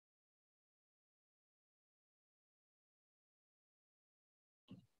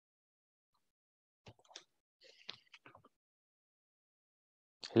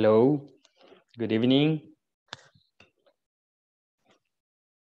Hello, good evening.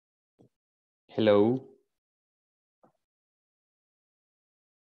 Hello.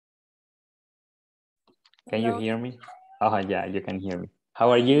 Can you hear me? Oh, yeah, you can hear me.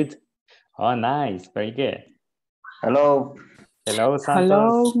 How are you? Oh, nice. Very good. Hello. Hello, Santos.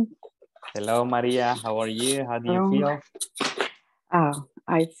 Hello. Hello, Maria. How are you? How do you feel?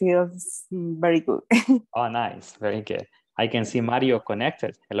 I feel very good. Oh, nice. Very good. I can see Mario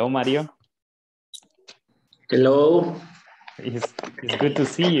connected. Hello, Mario. Hello. It's good to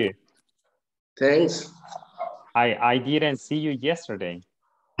see you. Thanks. I didn't see you yesterday.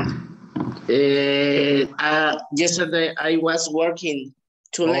 Yesterday I was working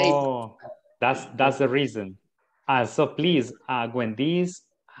too late. Oh, that's the reason. So please, when this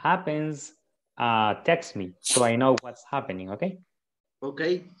happens, text me so I know what's happening, okay?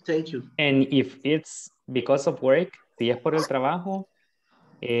 Okay, thank you. And if it's because of work, si es por el trabajo,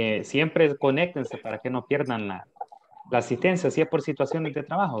 siempre conéctense para que no pierdan la asistencia, si es por situaciones de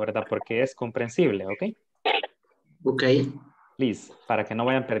trabajo, ¿verdad? Porque es comprensible, ¿ok? Ok. Please, para que no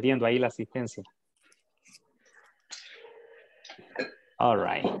vayan perdiendo ahí la asistencia. All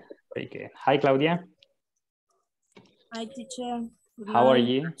right. Very good. Hi, Claudia. Hi, teacher. Good How are night.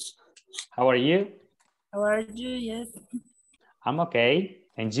 you? How are you? How are you? Yes. I'm okay.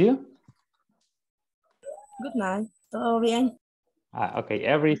 And you? Good night. Todo bien. Okay.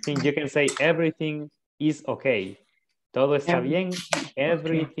 Everything, you can say everything is okay. Todo está bien.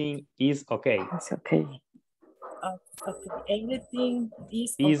 Everything is okay. It's okay. Okay. Everything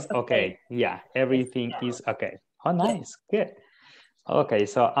Is okay. Yeah, everything is okay. Oh, nice. Good. Okay,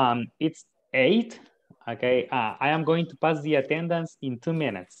 so it's 8. Okay, I am going to pass the attendance in 2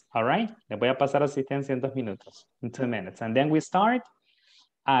 minutes. All right, le voy a pasar asistencia en 2 minutos, in 2 minutes, and then we start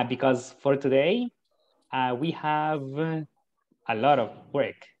because for today we have a lot of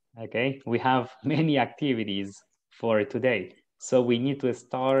work. Okay, we have many activities for today, so we need to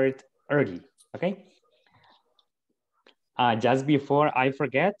start early. Okay. Just before I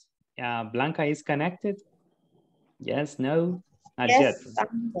forget, Blanca is connected. Yes, no, not yet.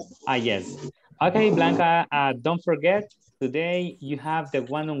 Yes. Okay, Blanca, don't forget, today you have the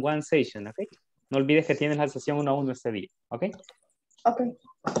one-on-one session, okay? No olvides que tienes la sesión 1-1 este día, okay? Okay.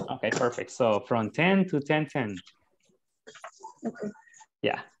 Okay, perfect. So from 10 to 10:10. Okay.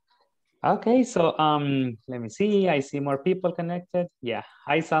 Yeah. Okay, so let me see. I see more people connected. Yeah.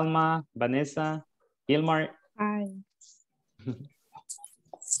 Hi, Salma, Vanessa, Gilmar. Hi.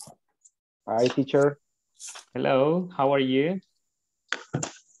 Hi, teacher. Hello, how are you?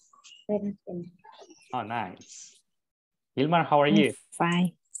 Oh, nice. Gilmar, how are you?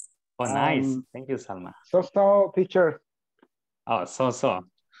 Fine. Oh, nice. Thank you, Salma. So, teacher. Oh, so.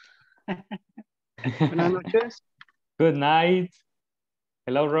 Buenas noches. Good night.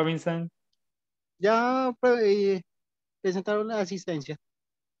 Hello, Robinson. Ya presentaron la asistencia.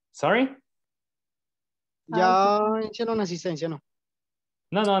 Sorry? Ya hicieron asistencia, ¿no?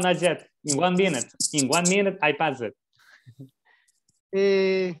 No, not yet. In 1 minute. In 1 minute, I pass it.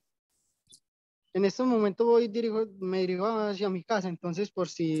 En este momento me dirijo hacia mi casa, entonces por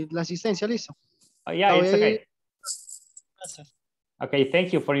si la asistencia, listo. Oh, yeah, it's okay. Okay,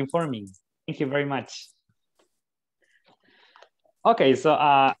 thank you for informing. Thank you very much. Okay, so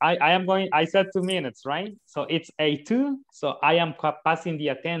I said 2 minutes, right? So it's A2, so I am passing the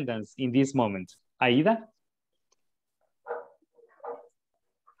attendance in this moment. Aida?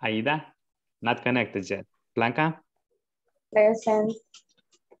 Aida? Not connected yet. Blanca? Present.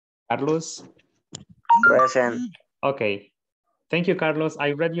 Carlos? Present. Okay. Thank you, Carlos.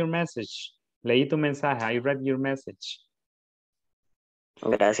 I read your message. Leí tu mensaje. I read your message.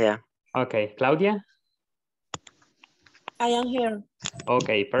 Gracias. Okay. Claudia? I am here.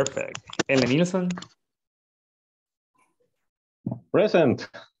 Okay, perfect. Ellen Nilsson? Present.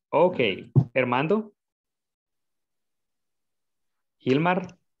 Okay. Armando?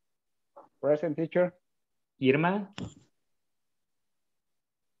 Gilmar? Present, teacher. Irma?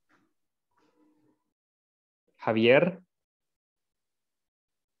 Javier?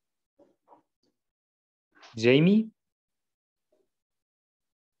 Jamie?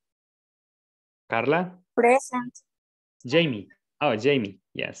 Carla? Present. Jamie. Oh, Jamie,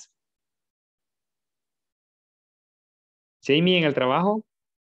 yes. Jamie en el trabajo?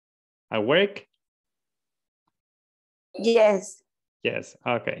 At work? Yes. Yes,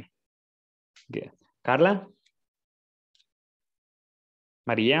 okay. Good. Carla?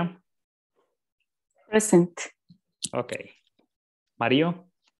 María? Present. Okay. Mario?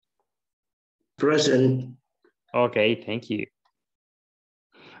 Present. Okay, thank you.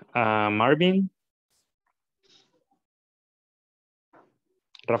 Marvin?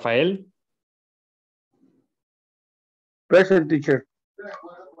 Rafael. Present, teacher.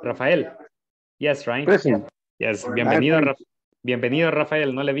 Rafael. Yes, right? Present. Yes, I'm bienvenido, fine. bienvenido,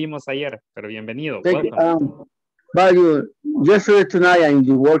 Rafael. No le vimos ayer, pero bienvenido. Thank you. Welcome. But yesterday tonight I'm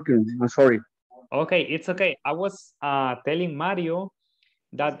working. I'm sorry. Okay, it's okay. I was telling Mario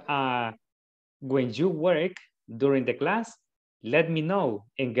that when you work during the class, let me know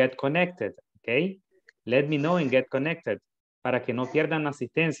and get connected, okay? Let me know and get connected para que no pierdan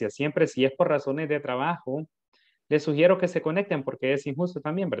asistencia. Siempre si es por razones de trabajo, les sugiero que se conecten porque es injusto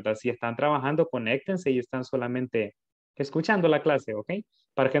también, ¿verdad? Si están trabajando, conéctense y están solamente escuchando la clase, ¿ok?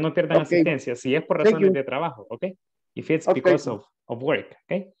 Para que no pierdan Okay. asistencia. Si es por Thank razones you. de trabajo, ¿ok? If it's Okay. because of work,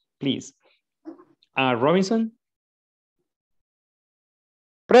 ¿ok? Please. Robinson.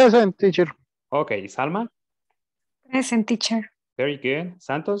 Present, teacher. Okay. Salma. Present, teacher. Very good.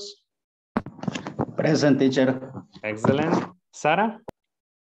 Santos. Present, teacher. Excellent. Sara.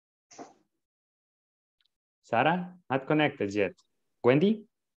 Sara, not connected yet. Wendy.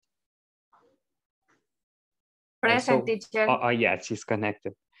 Present, Also- teacher. Oh, yeah, she's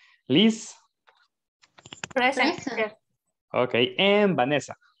connected. Liz. Present, teacher. Okay. And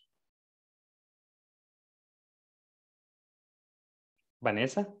Vanessa.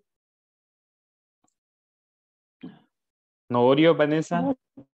 Vanessa. No audio, Vanessa.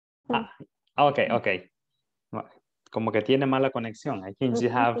 Okay, okay. Como que tiene mala conexión. I think you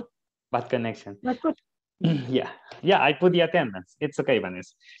have bad connection. Yeah, I put the attendance. It's okay,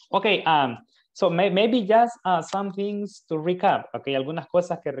 Vanessa. Okay, so maybe just some things to recap. Okay, algunas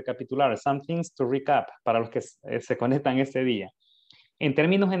cosas que recapitular. Some things to recap para los que se conectan este día. En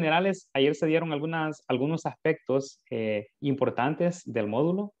términos generales, ayer se dieron algunos aspectos importantes del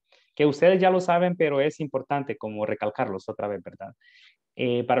módulo que ustedes ya lo saben, pero es importante como recalcarlos otra vez, ¿verdad?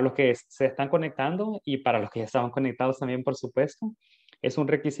 Para los que se están conectando y para los que ya estaban conectados también, por supuesto, es un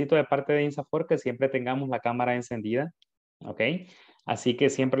requisito de parte de INSAFORP que siempre tengamos la cámara encendida, ¿ok? Así que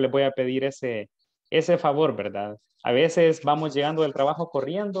siempre les voy a pedir ese favor, ¿verdad? A veces vamos llegando del trabajo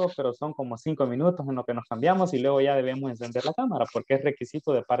corriendo, pero son como 5 minutos en lo que nos cambiamos y luego ya debemos encender la cámara porque es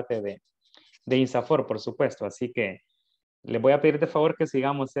requisito de parte de INSAFORP, por supuesto. Así que les voy a pedir de favor que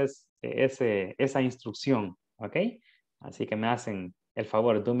sigamos esa instrucción, ¿ok? Así que me hacen el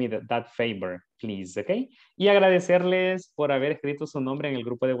favor, do me that favor, please, ¿ok? Y agradecerles por haber escrito su nombre en el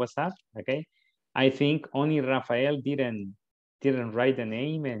grupo de WhatsApp, ¿ok? I think only Rafael didn't write the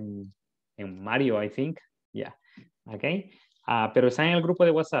name and Mario, I think, yeah, ¿ok? Pero están en el grupo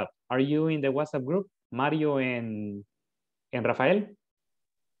de WhatsApp. Are you in the WhatsApp group, Mario and Rafael?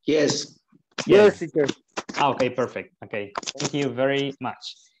 Yes. Yes, teacher. Okay, perfect. Okay, thank you very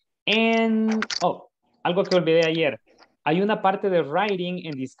much. And, algo que olvidé ayer. Hay una parte de writing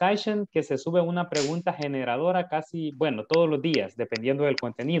and discussion que se sube una pregunta generadora casi, bueno, todos los días, dependiendo del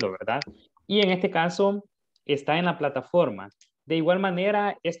contenido, ¿verdad? Y en este caso está en la plataforma. De igual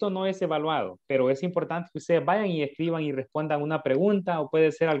manera, esto no es evaluado, pero es importante que ustedes vayan y escriban y respondan una pregunta o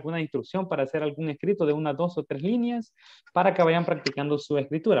puede ser alguna instrucción para hacer algún escrito de 1, 2 o 3 líneas para que vayan practicando su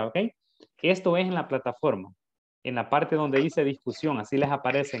escritura, ¿ok? Esto es en la plataforma, en la parte donde dice discusión, así les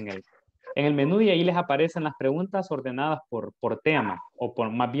aparece en el menú y ahí les aparecen las preguntas ordenadas por tema o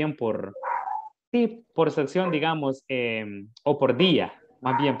más bien por sección, digamos, o por día,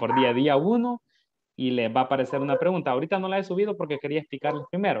 más bien por día 1 y les va a aparecer una pregunta. Ahorita no la he subido porque quería explicarles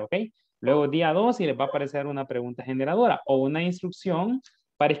primero, ¿ok? Luego día 2 y les va a aparecer una pregunta generadora o una instrucción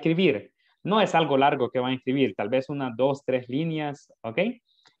para escribir. No es algo largo que van a escribir, tal vez unas 2, 3 líneas, ¿ok?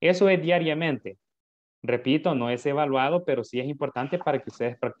 Eso es diariamente. Repito, no es evaluado, pero sí es importante para que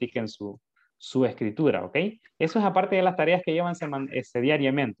ustedes practiquen su escritura, ¿ok? Eso es aparte de las tareas que llevan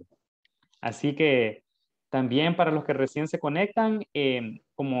diariamente. Así que también para los que recién se conectan,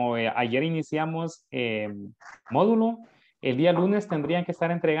 como ayer iniciamos módulo, el día lunes tendrían que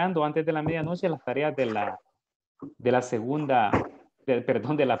estar entregando antes de la medianoche las tareas de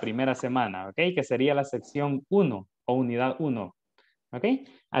la primera semana, ¿ok? Que sería la sección 1 o unidad 1. ¿Ok?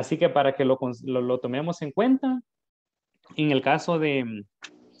 Así que para que lo tomemos en cuenta, en el caso de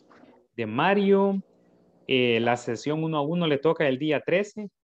Mario, la sesión 1 a 1 le toca el día 13.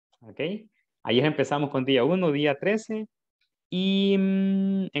 ¿Ok? Ayer empezamos con día 1, día 13. Y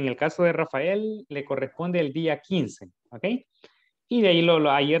en el caso de Rafael, le corresponde el día 15. ¿Ok? Y de ahí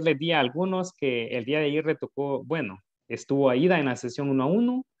ayer les di a algunos que el día de ayer le tocó, bueno, estuvo Aida en la sesión 1 a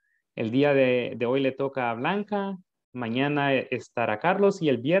 1. El día de hoy le toca a Blanca. Mañana estará Carlos y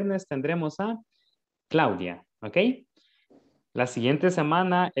el viernes tendremos a Claudia, ¿ok? La siguiente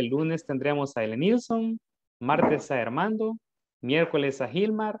semana, el lunes tendremos a Nilsson, martes a Armando, miércoles a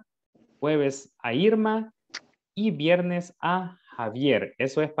Gilmar, jueves a Irma y viernes a Javier.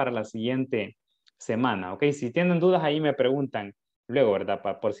 Eso es para la siguiente semana, ¿ok? Si tienen dudas ahí me preguntan luego, ¿verdad?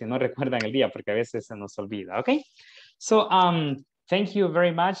 Por si no recuerdan el día, porque a veces se nos olvida, ¿ok? So, thank you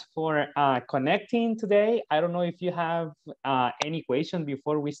very much for connecting today. I don't know if you have any question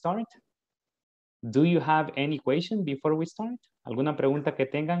before we start. Do you have any question before we start? ¿Alguna pregunta que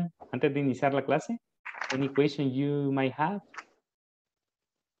tengan antes de iniciar la clase? Any question you might have?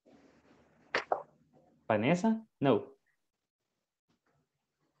 Vanessa? No.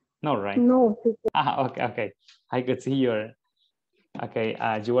 No, right? No. Okay, okay. I could see your, okay,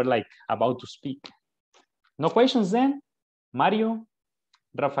 you were like about to speak. No questions then? Mario?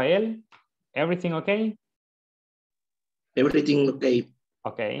 Rafael? Everything okay? Everything okay.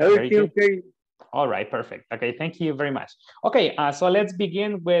 Okay, very Everything good. okay? All right, perfect. Okay, thank you very much. Okay, so let's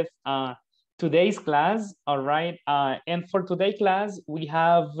begin with today's class. All right, and for today's class, we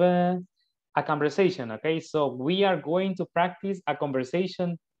have a conversation, okay? So we are going to practice a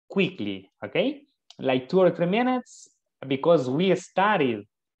conversation quickly, okay? Like 2 or 3 minutes, because we started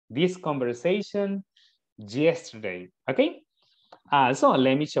this conversation yesterday, okay? So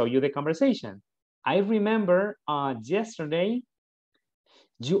let me show you the conversation. I remember yesterday,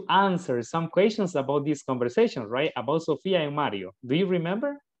 you answered some questions about this conversation, right? About Sofia and Mario. Do you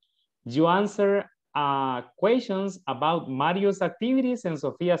remember? You answer questions about Mario's activities and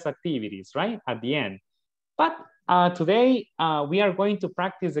Sofia's activities, right? At the end. But today, we are going to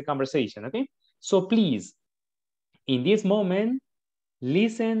practice the conversation, okay? So please, in this moment,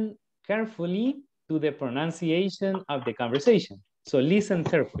 listen carefully to the pronunciation of the conversation. So listen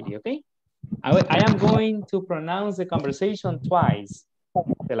carefully, okay? I am going to pronounce the conversation twice.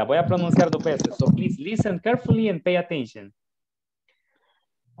 Te la voy a pronunciar 2 veces. So please listen carefully and pay attention.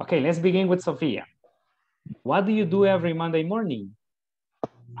 Okay, let's begin with Sophia. What do you do every Monday morning?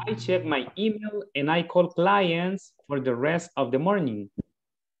 I check my email and I call clients for the rest of the morning.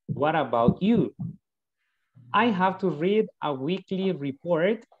 What about you? I have to read a weekly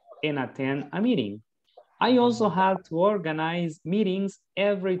report and attend a meeting. I also have to organize meetings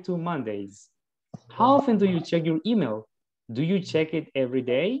every 2 Mondays. How often do you check your email? Do you check it every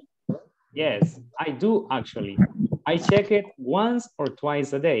day? Yes, I do actually. I check it once or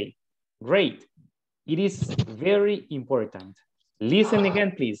twice a day. Great. It is very important. Listen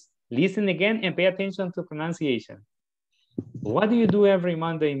again, please. Listen again and pay attention to pronunciation. What do you do every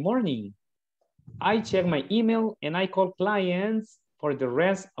Monday morning? I check my email and I call clients for the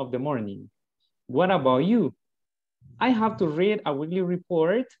rest of the morning. What about you? I have to read a weekly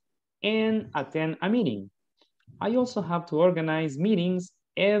report and attend a meeting. I also have to organize meetings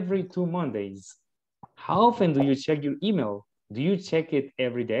every 2 Mondays. How often do you check your email? Do you check it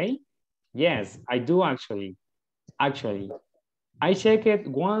every day? Yes, I do actually. Actually, I check it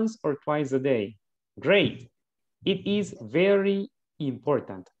once or twice a day. Great. It is very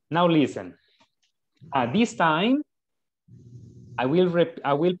important. Now listen. This time, I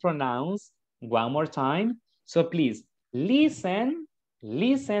will pronounce one more time. So please listen,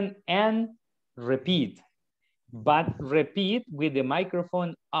 listen and repeat. But repeat with the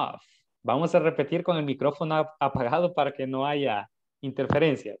microphone off. Vamos a repetir con el micrófono apagado para que no haya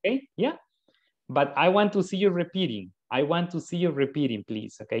interferencia, okay? Yeah? But I want to see you repeating. I want to see you repeating,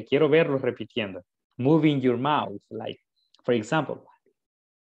 please, okay? Quiero verlos repitiendo. Moving your mouth, like, for example.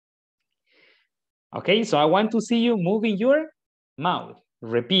 Okay, so I want to see you moving your mouth,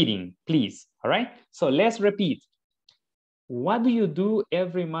 repeating, please, all right? So let's repeat. What do you do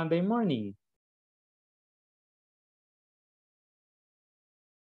every Monday morning?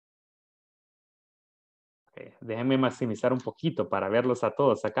 Okay, déjenme maximizar un poquito para verlos a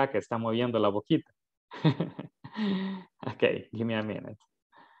todos acá que están moviendo la boquita. Okay, give me a minute.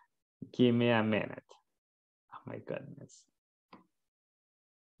 Give me a minute. Oh my goodness.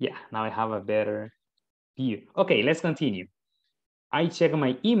 Yeah, now I have a better view. Okay, let's continue. I check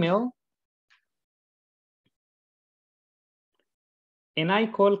my email and I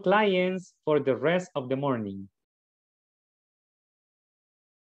call clients for the rest of the morning.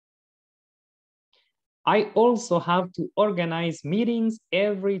 I also have to organize meetings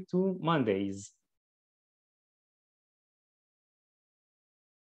every 2 Mondays.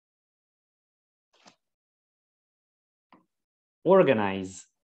 Organize.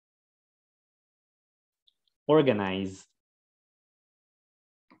 Organize.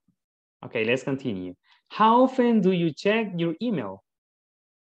 Okay, let's continue. How often do you check your email?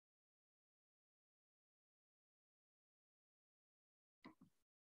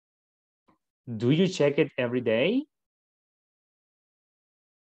 Do you check it every day?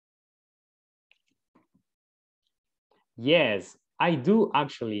 Yes, I do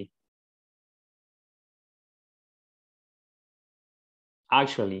actually.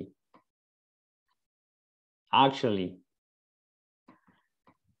 Actually. Actually.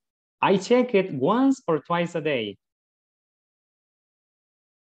 I check it once or twice a day.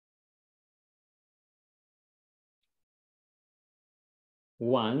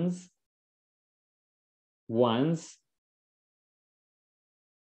 Once, twice,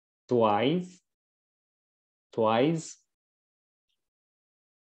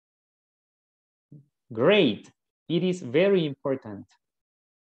 Great. It is very important.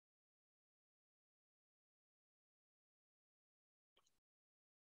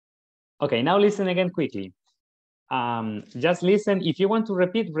 Okay, now listen again quickly. Just listen. If you want to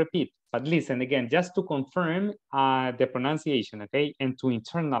repeat, repeat. But listen again, just to confirm the pronunciation, okay? And to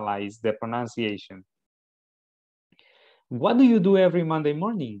internalize the pronunciation. What do you do every Monday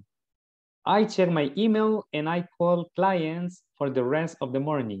morning? I check my email and I call clients for the rest of the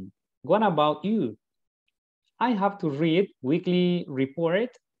morning. What about you? I have to read weekly report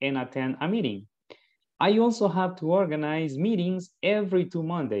and attend a meeting. I also have to organize meetings every 2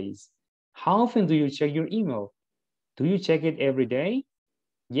 Mondays. How often do you check your email? Do you check it every day?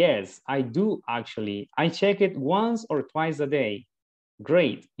 Yes, I do actually. I check it once or twice a day.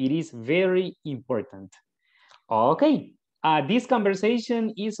 Great, it is very important. Okay, this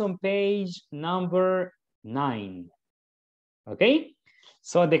conversation is on page number 9. Okay,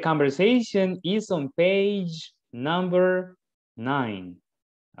 so the conversation is on page number 9.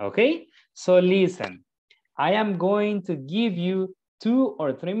 Okay, so listen, I am going to give you 2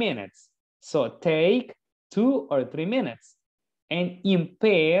 or 3 minutes. So take 2 or 3 minutes and in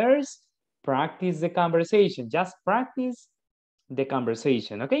pairs, practice the conversation. Just practice the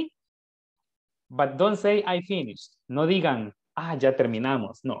conversation, okay? But don't say I finished. No digan, ya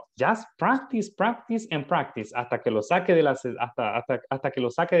terminamos. No, just practice, practice, and practice hasta que lo saque de la, hasta que lo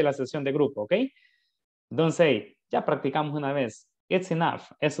saque de la sesión de grupo, ¿ok? Don't say, ya practicamos una vez. It's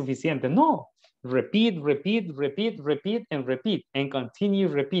enough. Es suficiente. No. Repeat, repeat, repeat, repeat, and repeat, and continue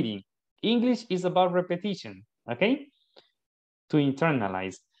repeating. English is about repetition, okay? To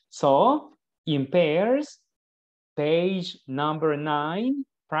internalize. So, in pairs, page number 9,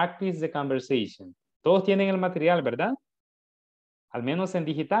 practice the conversation. Todos tienen el material, ¿verdad? Al menos en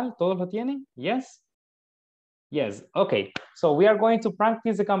digital, ¿todos lo tienen? Yes? Yes, okay. So we are going to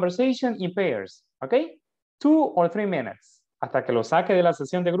practice the conversation in pairs, okay? 2 or 3 minutes. Hasta que lo saque de la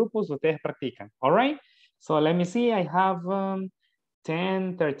sesión de grupos, ustedes practican, all right? So let me see, I have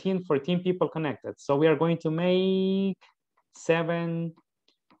 10, 13, 14 people connected. So we are going to make 7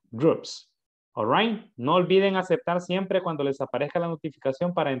 groups. All right. No olviden aceptar siempre cuando les aparezca la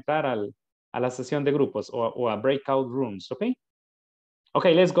notificación para entrar a la sesión de grupos o a breakout rooms. Okay.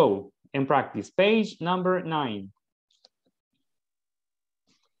 Okay, let's go and practice. Page number 9.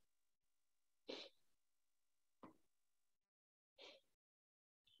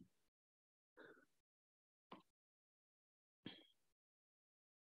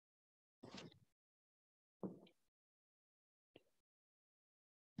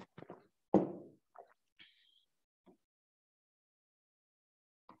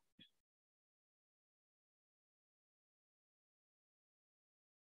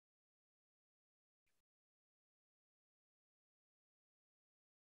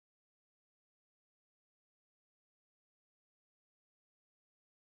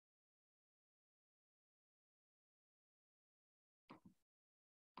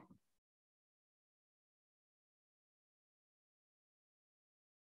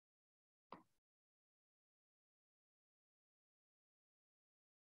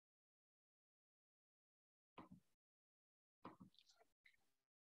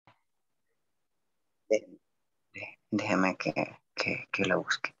 Déjeme que la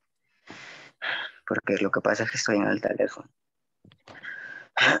busque. Porque lo que pasa es que estoy en el teléfono.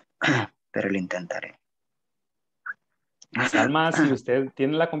 Pero lo intentaré. Salma, si usted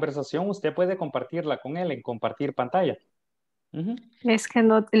tiene la conversación, usted puede compartirla con él en compartir pantalla. Es que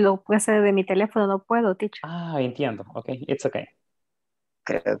no lo puedo hacer de mi teléfono, no puedo, teacher. Entiendo. Ok, it's okay.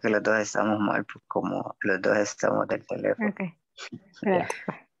 Creo que los dos estamos mal, como los dos estamos del teléfono. Ok. Espérate.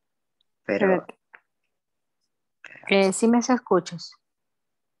 Pero... sí me escuchas.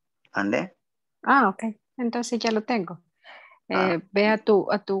 ¿Ande? Ok. Entonces ya lo tengo. Ve a tu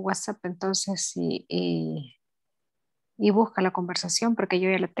WhatsApp entonces y busca la conversación porque yo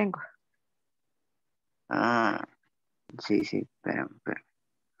ya la tengo. Sí, espera.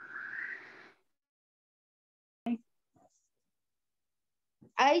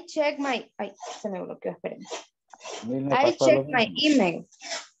 I check my, se me bloqueó, esperen. I check my email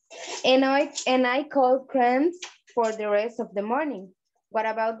and I call friends for the rest of the morning. What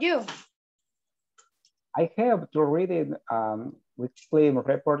about you? I have to read it weekly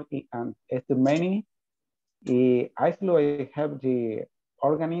report and estimate. I have the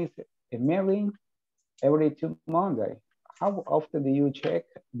organized mailing every 2 Mondays. How often do you check?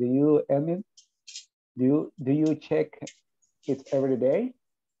 Do you check it every day?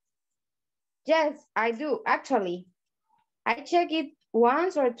 Yes, I do, actually. I check it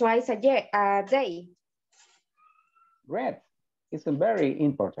once or twice a day. Great. It's very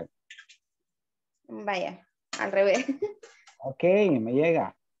important. Vaya, al revés. Ok, me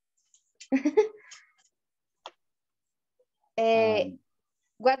llega.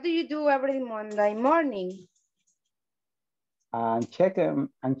 What do you do every Monday morning? I'm checking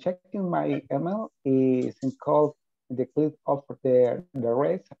my email is called the clip of the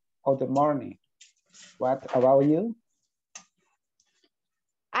rest of the morning. What about you?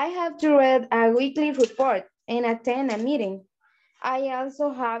 I have to read a weekly report and attend a meeting. I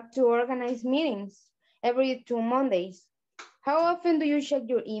also have to organize meetings every 2 Mondays. How often do you check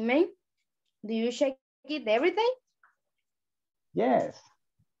your email? Do you check it every day? Yes,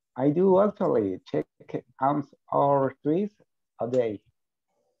 I do actually check once or twice a day.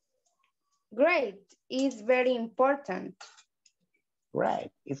 Great, it's very important.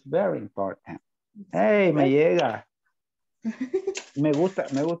 Right, it's very important. Hey, me llega. Me gusta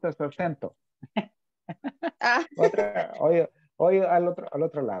su acento. Oye, al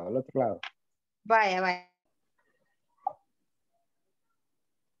otro lado. Vaya.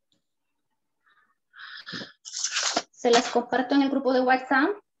 Se las comparto en el grupo de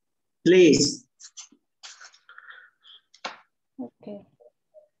WhatsApp. Please. Okay.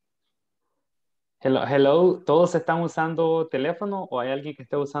 Hello, ¿todos están usando teléfono o hay alguien que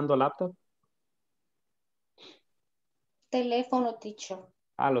esté usando laptop? Teléfono, teacher.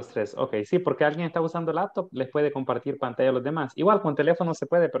 Los tres, ok. Sí, porque alguien está usando laptop, les puede compartir pantalla a los demás. Igual con teléfono se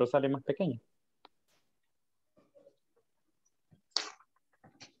puede, pero sale más pequeño.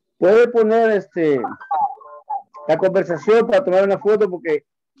 Puede poner la conversación para tomar una foto porque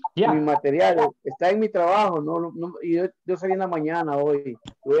mi material está en mi trabajo, y yo salí en la mañana hoy,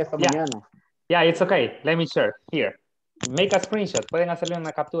 voy hasta mañana. Yeah, it's okay. Let me share. Here. Make a screenshot. Pueden hacerle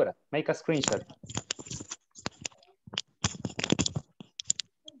una captura. Make a screenshot.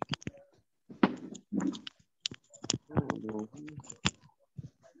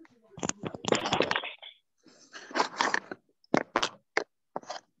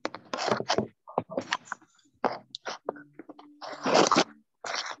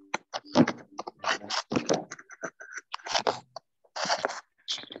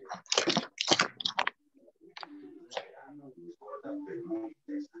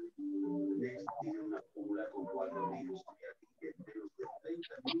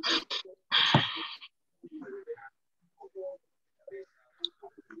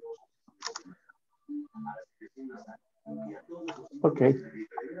 Okay.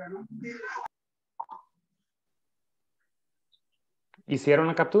 ¿Hicieron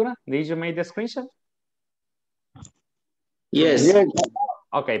la captura? Did you make the screenshot? Yes.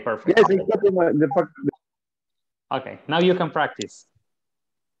 Okay, perfect. Yes, Okay, now you can practice.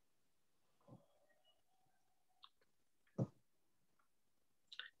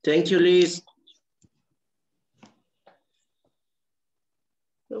 Thank you, Liz.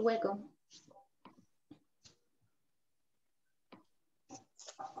 You're welcome.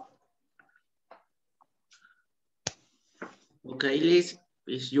 Okay, Liz,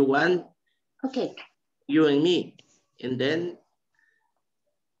 if you want, okay, you and me, and then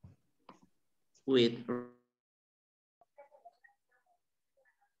with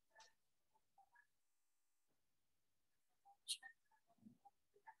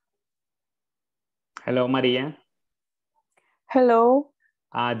Hello, Maria. Hello.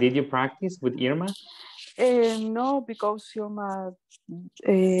 Did you practice with Irma? No, because Irma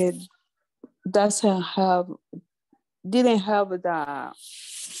didn't have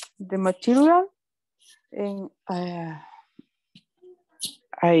the material, and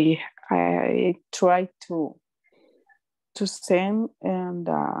I tried to send and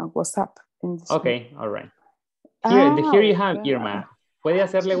WhatsApp. Okay, all right. Here you have Irma. Puede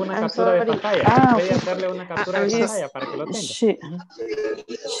hacerle una captura de pantalla. Puede hacerle una captura de pantalla para que lo tenga.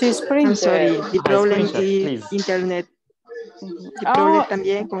 She's printed. I'm sorry, the problem is internet. The problem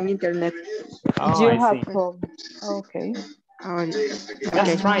también con internet. You have problem. Okay.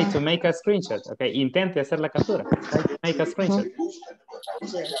 Just try to make a screenshot. Okay, intente hacer la captura. Try to make a screenshot.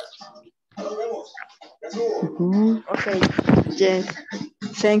 Okay, yes,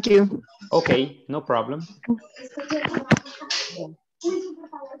 thank you. Okay, no problem.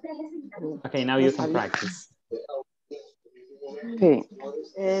 Okay, now you can practice. Okay.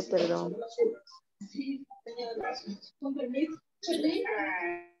 Perdón.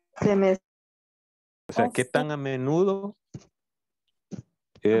 Se me... O sea, ¿qué tan a menudo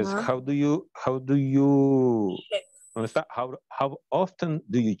es how do you ¿dónde está? How often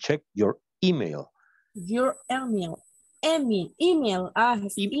do you check your email? Your email. Email.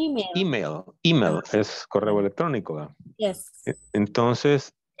 Es email. Email es correo electrónico. ¿Verdad? Yes.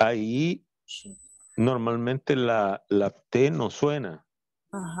 Entonces, ahí normalmente la T no suena.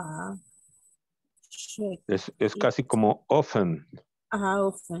 Ajá. Check. Es casi como often. Ajá,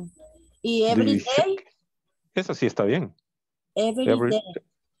 often. ¿Y every day? Eso sí está bien. Every day.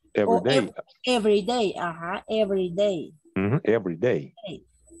 Every day. Every day. Ajá, every day. Every day.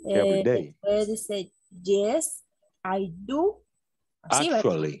 Every day. Puede decir, yes, I do. ¿Sí,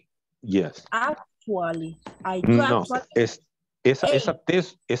 actually, yes. Actually. I do No, actually.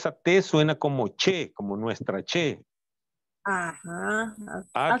 esa T suena como che, como nuestra che. Ajá.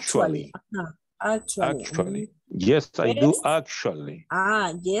 Actually. Ajá. Actually. Yes, I do actually.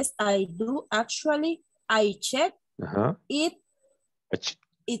 Yes, I do actually. I check it.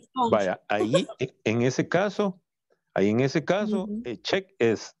 Vaya, ahí en ese caso, el check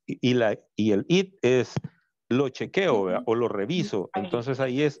es, y el it es lo chequeo, ¿verdad? O lo reviso. Entonces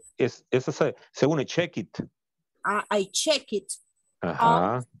ahí es se une check it. I check it.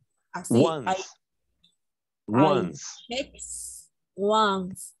 Ajá. Once. I check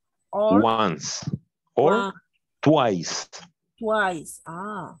once. Or twice. Twice.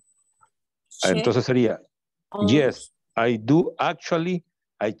 Entonces sería, yes, I do actually,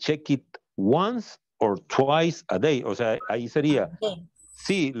 I check it once or twice a day. O sea, ahí sería,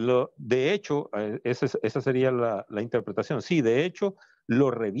 sí, de hecho, esa sería la interpretación. Sí, de hecho, lo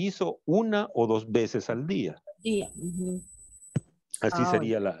reviso 1 o 2 veces al día. Así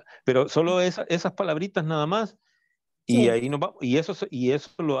sería pero solo esas palabritas nada más. Y ahí nos va, y eso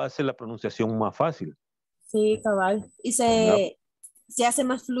lo hace la pronunciación más fácil. Sí, cabal. Y se hace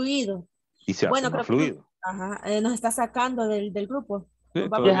más fluido. Y se hace más fluido. Nos está sacando del grupo. Sí,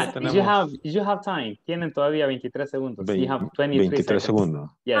 you have time. Tienen todavía 23 segundos. You have 23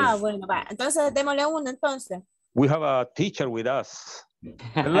 segundos. Yes. Bueno, va. Entonces, démosle uno entonces. We have a teacher with us.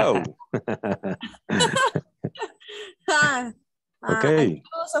 Hello. Okay.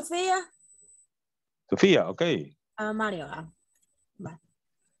 Sofía. Sofía, okay. Mario.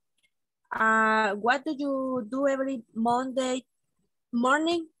 What do you do every Monday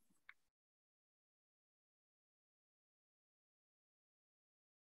morning?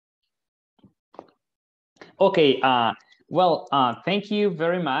 Okay, well, thank you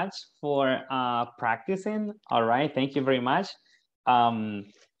very much for practicing. All right, thank you very much.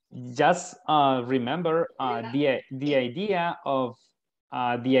 Just remember the idea of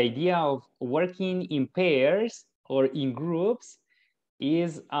working in pairs or in groups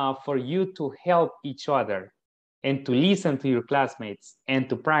is for you to help each other and to listen to your classmates and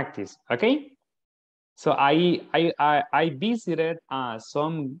to practice. Okay. So I visited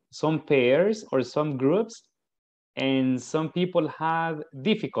some pairs or some groups, and some people have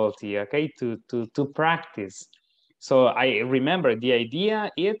difficulty, okay, to practice. So I remember the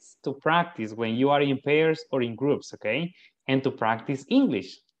idea is to practice when you are in pairs or in groups, okay, and to practice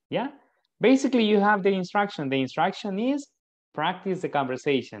English. Yeah, basically you have the instruction. The instruction is practice the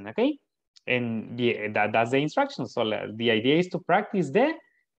conversation, okay, and that's the instruction. So the idea is to practice the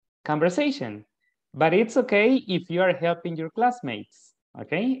conversation. But it's okay if you are helping your classmates,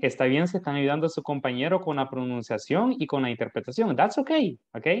 okay? Está bien si están ayudando a su compañero con la pronunciación y con la interpretación. That's okay,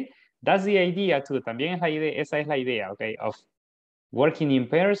 okay? That's the idea too. También es la idea, esa es la idea, okay? Of working in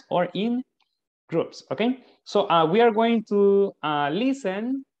pairs or in groups, okay? So we are going to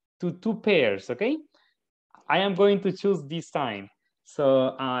listen to 2 pairs, okay? I am going to choose this time.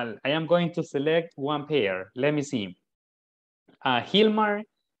 So I am going to select 1 pair. Let me see. Hilmar,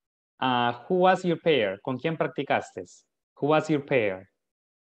 who was your pair? ¿Con quién practicaste? Who was your pair?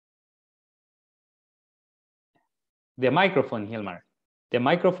 The microphone, Hilmar. The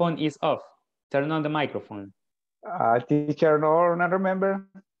microphone is off. Turn on the microphone. Teacher, no, not remember.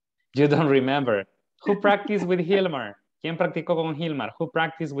 You don't remember. Who practiced with Hilmar? ¿Quién practicó con Hilmar? Who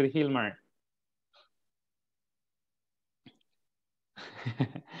practiced with Hilmar?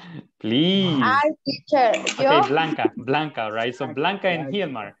 Please. Teacher. Okay, Blanca, right? So Blanca and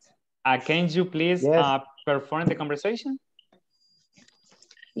Hilmar. Can you please perform the conversation?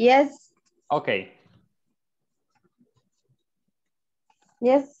 Yes. Okay.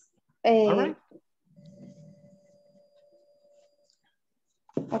 Yes. All right.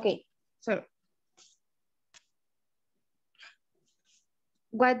 Okay. So,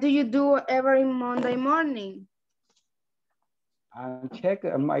 what do you do every Monday morning? I check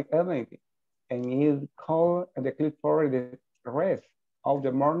my email and is called the click for the rest of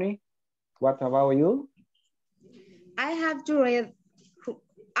the morning. What about you? I have to read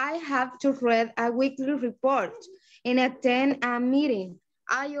a weekly report and attend a meeting.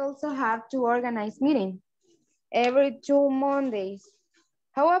 I also have to organize meetings every 2 Mondays.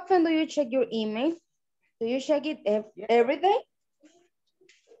 How often do you check your email? Do you check it every day?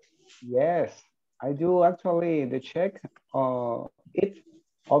 Yes, I do actually the check it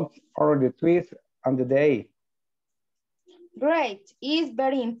or the tweets on the day. Great, it is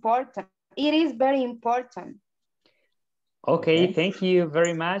very important. It is very important. Okay, thank you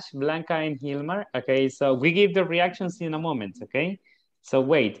very much, Blanca and Hilmar. Okay, so we give the reactions in a moment, okay? So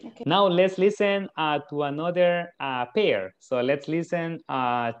wait, now let's listen to another pair. So let's listen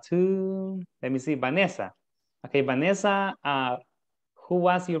to, let me see, Vanessa. Okay, Vanessa, who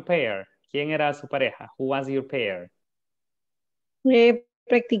was your pair? ¿Quién era su pareja? Who was your pair?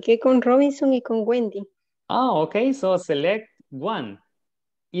 Practiqué con Robinson y con Wendy. Oh, okay, so select one,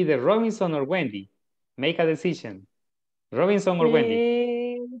 either Robinson or Wendy. Make a decision. Robinson or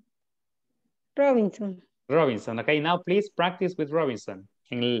Wendy? Robinson. Robinson. Okay, now please practice with Robinson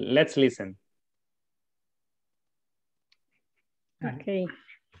and let's listen. Okay.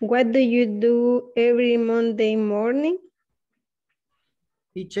 What do you do every Monday morning?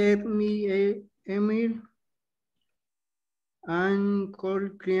 He check me email and call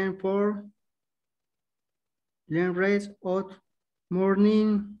client for learn rest of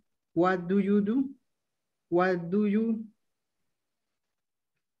morning. What do you do? What do you?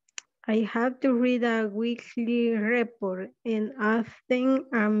 I have to read a weekly report and attend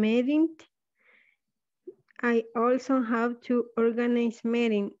a meeting. I also have to organize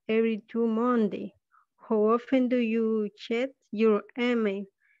meeting every 2 Mondays. How often do you check your email?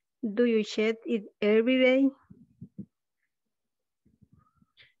 Do you check it every day?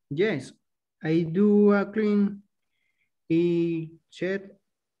 Yes, I do a clean check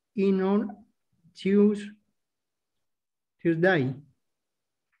in on Tuesday.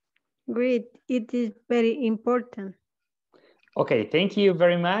 Great, it is very important. Okay, thank you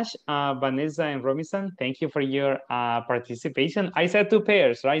very much, Vanessa and Robinson. Thank you for your participation. I said 2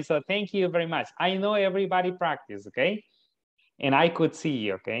 pairs, right? So thank you very much. I know everybody practice, okay? And I could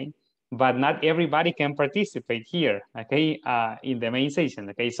see, okay? But not everybody can participate here, okay? In the main session,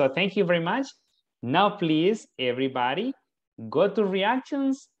 okay? So thank you very much. Now, please, everybody, go to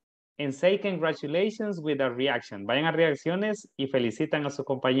reactions and say congratulations with a reaction. Vayan a reacciones y felicitan a sus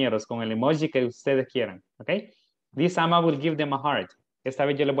compañeros con el emoji que ustedes quieran, okay? This time I will give them a heart. Esta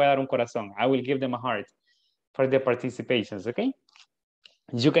vez yo les voy a dar un corazón. I will give them a heart for the participations, okay?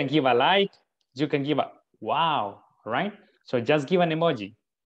 You can give a like, you can give a wow, right? So just give an emoji.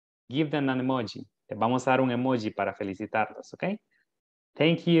 Give them an emoji. Les vamos a dar un emoji para felicitarlos, okay?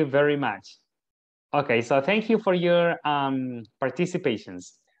 Thank you very much. Okay, so thank you for your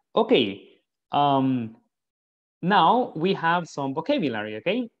participations. Okay, now we have some vocabulary,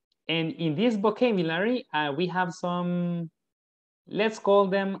 okay? And in this vocabulary, we have some, let's call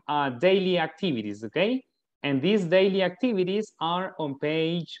them daily activities, okay? And these daily activities are on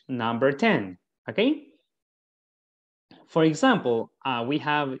page number 10, okay? For example, we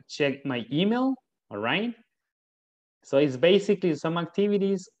have checked my email, all right? So it's basically some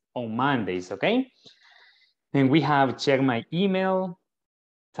activities on Mondays, okay? And we have checked my email,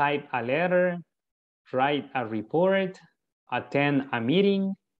 type a letter, write a report, attend a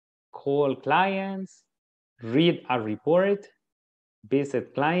meeting, call clients, read a report,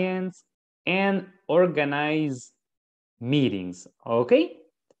 visit clients, and organize meetings, okay?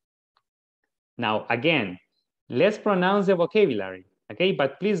 Now, again, let's pronounce the vocabulary, okay?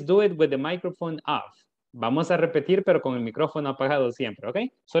 But please do it with the microphone off. Vamos a repetir, pero con el micrófono apagado siempre,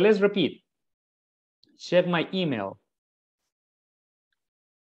 okay? So let's repeat. Check my email.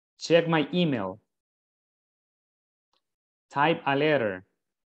 Check my email. Type a letter.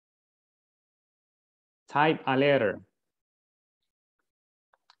 Type a letter.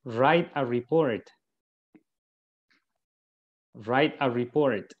 Write a report. Write a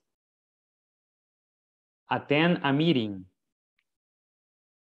report. Attend a meeting.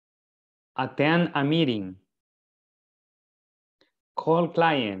 Attend a meeting. Call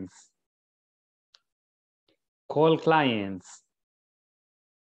clients. Call clients.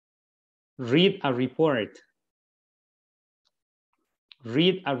 Read a report.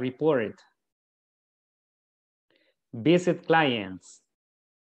 Read a report. Visit clients.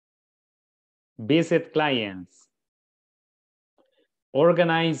 Visit clients.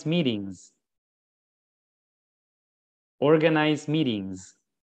 Organize meetings. Organize meetings.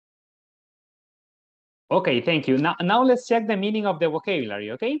 Okay, thank you. Now let's check the meaning of the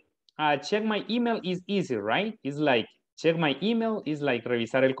vocabulary, okay? Check my email is easy, right? It's like Check my email is like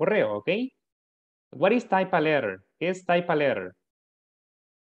revisar el correo, okay? What is type a letter? ¿Qué es type a letter?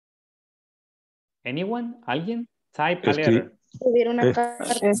 Anyone? ¿Alguien? Type a letter. Escribir una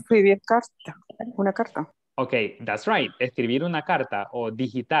carta. Escribir carta. Una carta. Ok, that's right. Escribir una carta o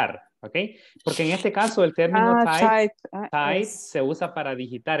digitar, ¿ok? Porque en este caso el término type se usa para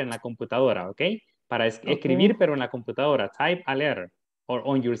digitar en la computadora, ¿ok? Para escribir, pero en la computadora. Type a letter. Or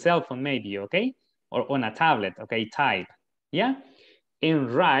on your cell phone maybe, ¿ok? Or on a tablet, ¿ok? Type, ¿ya? And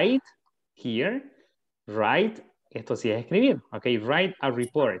write, here, write, esto sí es escribir, ¿ok? Write a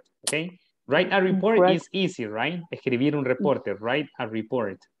report, ¿ok? Write a report is easy, right? Escribir un reporte, write a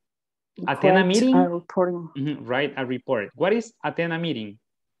report. Attend a meeting? Write a report. What is attend a meeting?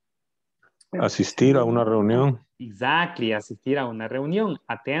 Asistir a una reunión. Exactly, asistir a una reunión.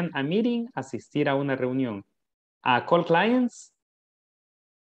 Attend a meeting, asistir a una reunión. Call clients?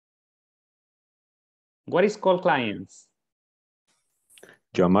 What is call clients?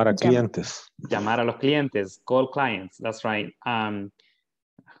 Llamar a clientes. Llamar a los clientes. Call clients, that's right.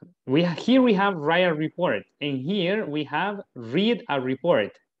 Here we have write a report, and here we have read a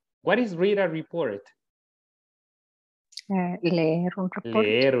report. What is read a report? Leer un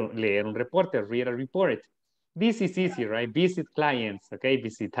reporte. Leer un reporte, read a report. This is easy, right? Visit clients, okay?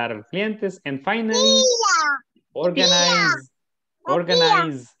 Visitar a los clientes. And finally,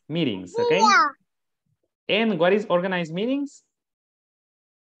 organize meetings, okay? And what is organize meetings?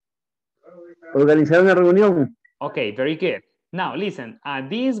 Organizar una reunión. Okay, very good. Now, listen,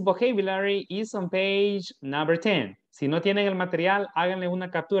 this vocabulary is on page number 10. Si no tienen el material, háganle una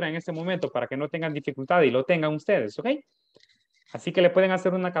captura en este momento para que no tengan dificultad y lo tengan ustedes, ¿ok? Así que le pueden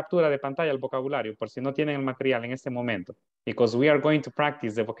hacer una captura de pantalla al vocabulario por si no tienen el material en este momento. Because we are going to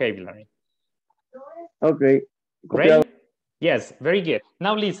practice the vocabulary. Okay. Ready? Yes, very good.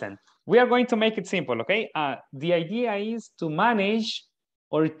 Now listen, we are going to make it simple, okay? The idea is to manage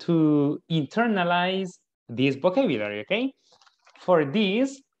or to internalize this vocabulary, okay? For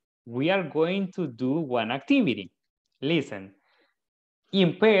this, we are going to do one activity. Listen,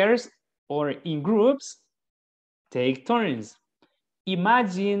 in pairs or in groups, take turns.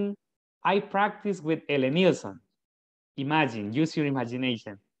 Imagine I practice with Ellen Nielsen. Imagine, use your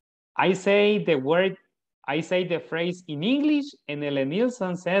imagination. I say the phrase in English and Ellen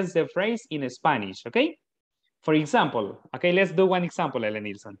Nielsen says the phrase in Spanish, okay? For example, okay, let's do one example, Ellen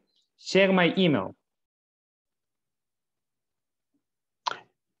Nielsen. Check my email.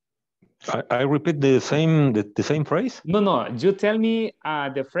 I repeat the same phrase? No, you tell me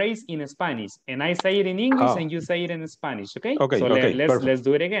the phrase in Spanish and I say it in English and you say it in Spanish, okay? Okay, so okay, let's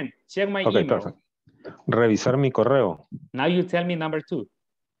do it again. Check my email. Perfect. Revisar mi correo. Now you tell me number 2.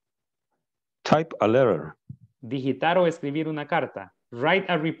 Type a letter. Digitar o escribir una carta. Write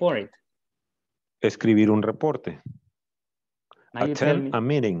a report. Escribir un reporte. Now you tell me. Attend a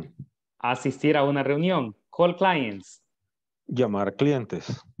meeting. Asistir a una reunión. Call clients. Llamar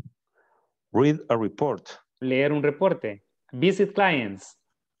clientes. Read a report. Leer un reporte. Visit clients.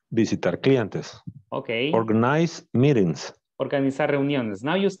 Visitar clientes. Okay. Organize meetings. Organizar reuniones.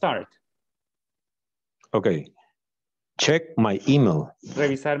 Now you start. Okay. Check my email.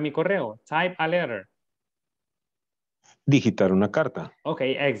 Revisar mi correo. Type a letter. Digitar una carta.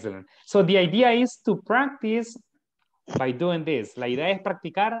 Okay, excellent. So the idea is to practice by doing this. La idea es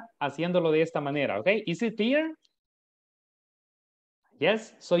practicar haciéndolo de esta manera, okay? Is it clear?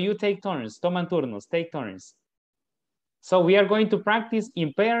 Yes, so you take turns, toman turnos, take turns. So we are going to practice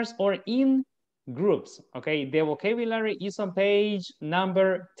in pairs or in groups, okay? The vocabulary is on page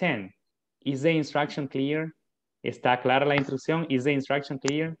number 10. Is the instruction clear? ¿Está clara la instrucción? Is the instruction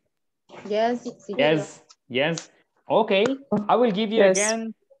clear? Yes. Yes. Okay, I will give you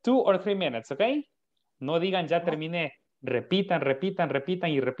again 2 or 3 minutes, okay? No digan ya terminé. Repitan,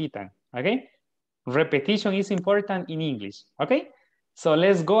 y repitan, okay? Repetition is important in English, okay? So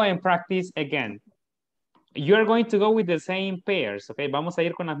let's go and practice again. You are going to go with the same pairs, okay? Vamos a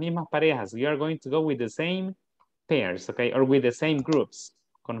ir con las mismas parejas. You are going to go with the same pairs, okay? Or with the same groups.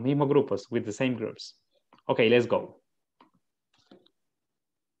 Con los mismos grupos, with the same groups. Okay, let's go.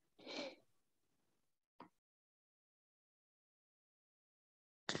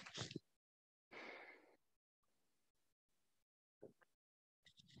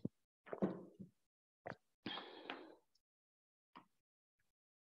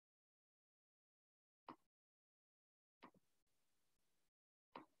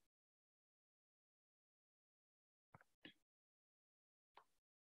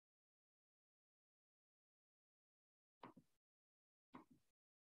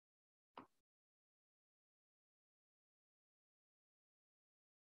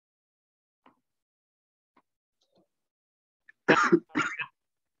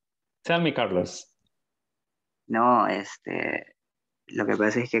 Tell me, Carlos. No, lo que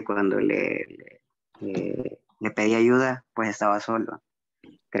pasa es que cuando le pedí ayuda, pues estaba solo.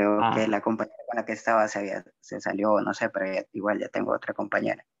 Creo que la compañera con la que estaba se salió, no sé, pero igual ya tengo otra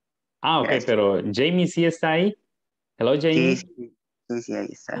compañera. Ok, Gracias. pero Jamie sí está ahí. Hello, Jamie. Sí, ahí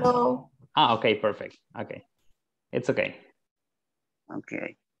está. Hello. Ok, perfect. Ok. It's okay. Ok.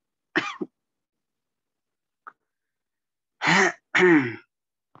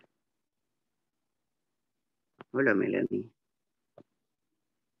 Hola, Melanie.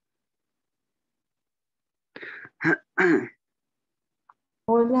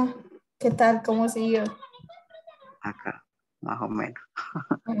 Hola, ¿qué tal? ¿Cómo siguió? Acá, más o menos.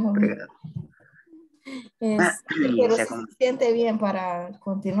 Pero Se sí se siente bien para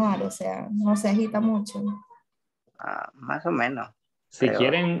continuar, o sea, no se agita mucho. más o menos. Si Pero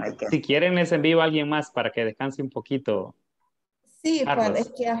quieren les envío a alguien más para que descanse un poquito. Sí, Carlos.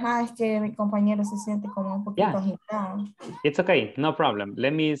 es que mi compañero se siente como un poquito agitado. It's okay, no problem.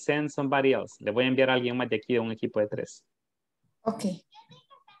 Let me send somebody else. Le voy a enviar a alguien más de aquí de un equipo de 3. Ok.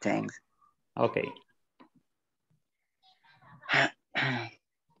 Thanks. Ok.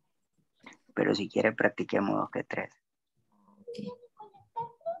 Pero si quiere, practiquemos 2 que 3.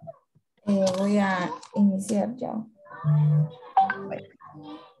 Voy a iniciar ya.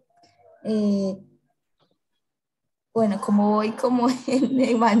 Bueno, como voy como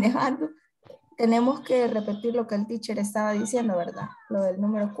manejando, tenemos que repetir lo que el teacher estaba diciendo, ¿verdad? Lo del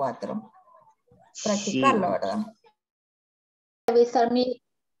número 4. Practicarlo, Sí. ¿verdad? Revisar mi...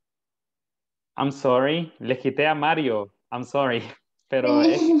 I'm sorry, les quité a Mario. I'm sorry. Pero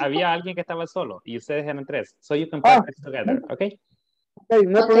había alguien que estaba solo y ustedes eran 3. So you can practice together, ¿ok? Ok,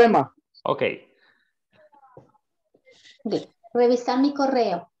 no hay problema. Ok. Revisar mi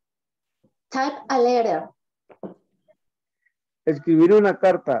correo. Type a letter. Escribir una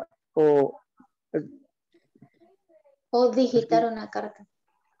carta O digitar una carta.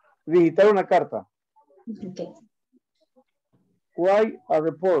 digitar una carta. Okay. Write a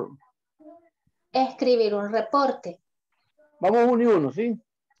report. Escribir un reporte. Vamos uno y uno, ¿sí?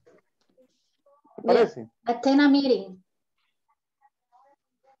 ¿Te parece? Attend a meeting.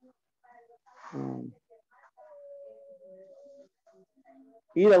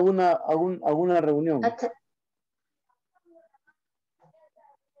 Ir a una reunión.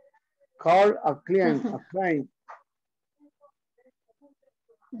 Call a client. A client.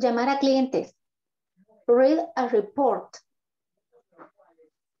 Llamar a clientes. Read a report.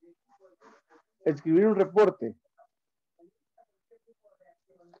 Escribir un reporte.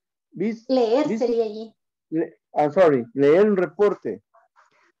 Leer sería allí. Sorry, leer un reporte.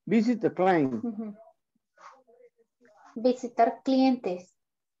 Visit the client. Visitar clientes.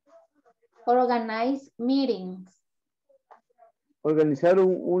 Organize meetings. Organizar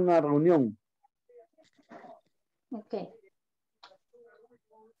una reunión. Okay.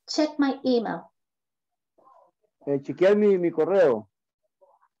 Check my email. Chequear mi correo.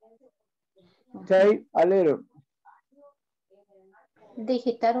 Type a letter.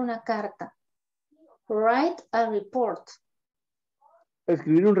 Digitar una carta. Write a report.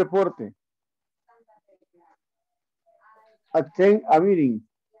 Escribir un reporte. Attend a meeting.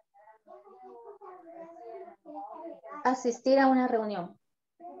 Asistir a una reunión.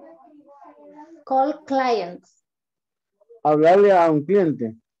 Call clients. Hablarle a un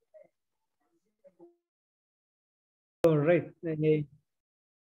cliente. Correct.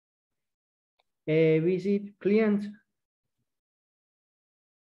 Visit clients.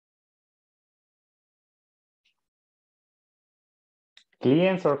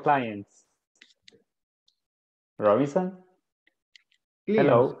 Clients or clients? Robinson? Clients.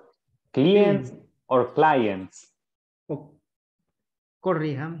 Hello. Clients or clients? Oh,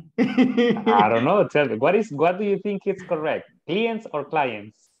 corríjame. I don't know. Tell me, what do you think is correct? Clients or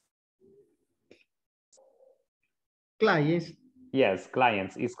clients? Clients. Yes,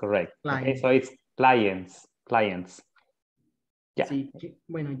 clients is correct. Clients. Okay, so it's clients. Yeah. Sí,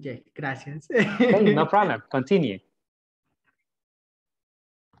 bueno, ya, gracias. Okay, no problem. Continue.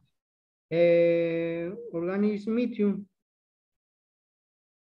 Organize meeting.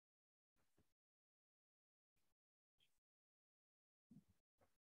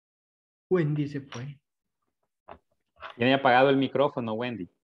 Wendy se fue. Tiene apagado el micrófono, Wendy.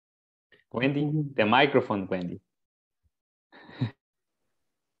 Wendy, the microphone, Wendy.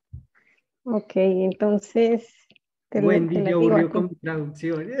 Ok, entonces... Wendy se aburrió con mi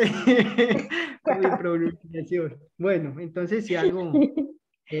traducción, con mi pronunciación. Bueno, entonces si algo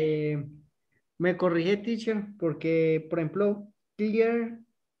me corrige, teacher, porque, por ejemplo, clear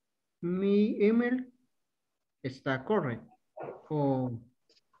mi email está correcto. O...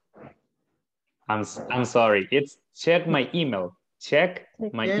 I'm sorry. It's check my email. Check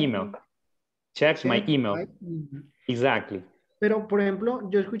my email. Check my email. Exactly. Pero, por ejemplo,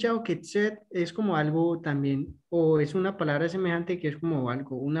 yo he escuchado que check es como algo también, o es una palabra semejante que es como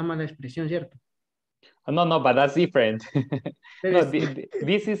algo, una mala expresión, ¿cierto? Oh, no, but that's different. Pero No,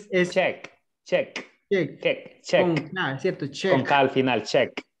 this is check. Check. Check. Check. Con K, ¿cierto? Check. Con K al final.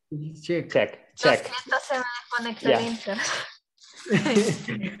 Check. Check. Check. Lo siento, se me desconectó el internet.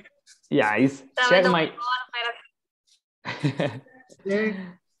 Yeah, it's check my...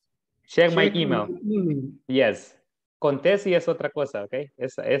 check my email. Yes. Conté sí es otra cosa, ¿ok?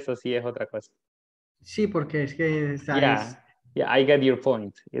 Eso sí es otra cosa. Sí, porque es que... Yeah, I get your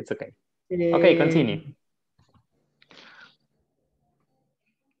point. It's okay. Okay, continue.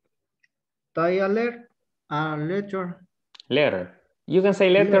 Dial a letter. Letter. You can say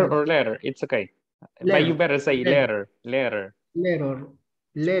letter or letter. It's okay. But you better say letter. Letter. Letter.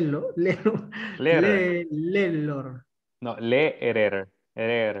 Lelo. Lelo. Letter. Lelor. No, letter. Letter.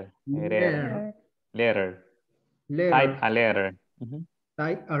 Letter. Letter. Letter. Type a letter.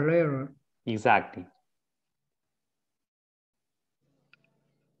 Type a letter. Exactly.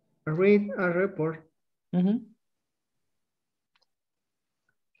 Read a report.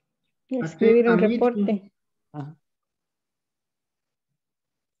 Escribir un reporte.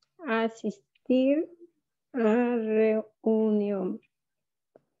 Asistir a reunión.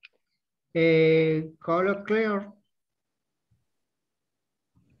 Color clear.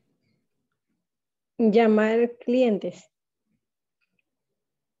 Llamar clientes.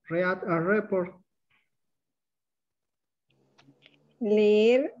 Read a report.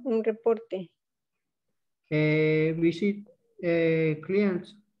 Leer un reporte. Visit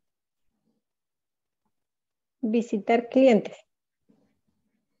clients. Visitar clientes.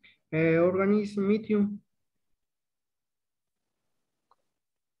 Organize meeting.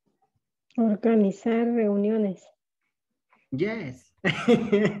 Organizar reuniones. Yes.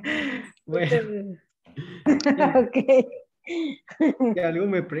 Bueno. Ok. Si algo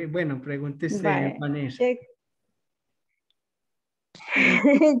bueno, pregúntese, Vanessa.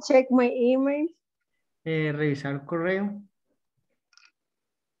 Check my email. Revisar el correo.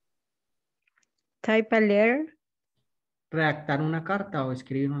 Type a letter. Redactar una carta o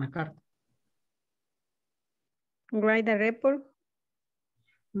escribir una carta. Write a report.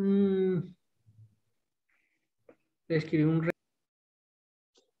 Escribir un report.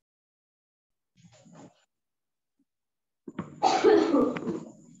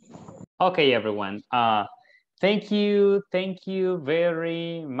 Okay, everyone. Thank you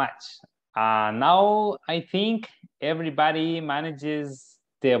very much. Now I think everybody manages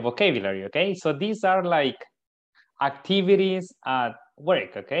the vocabulary, okay? So these are like activities at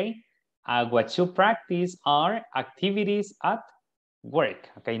work, okay? What you practice are activities at work,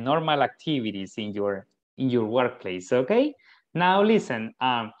 okay? Normal activities in your workplace, okay? Now listen,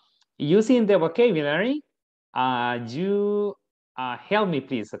 using the vocabulary, you help me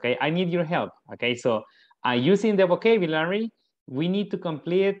please, okay? I need your help, okay? So using the vocabulary, we need to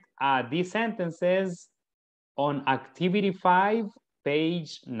complete these sentences on activity 5,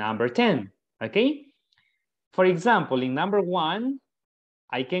 page number 10, okay? For example, in number 1,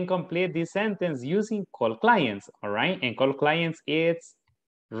 I can complete this sentence using call clients, all right? And call clients, it's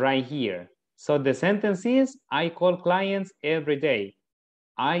right here. So the sentence is, I call clients every day.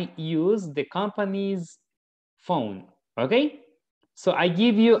 I use the company's phone, okay? So I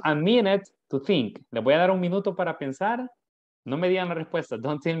give you a minute to think. Le voy a dar un minuto para pensar. No me digan la respuesta.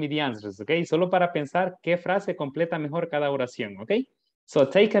 Don't tell me the answers, okay? Solo para pensar qué frase completa mejor cada oración, okay? So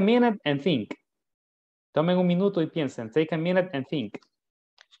take a minute and think. Tomen un minuto y piensen. Take a minute and think.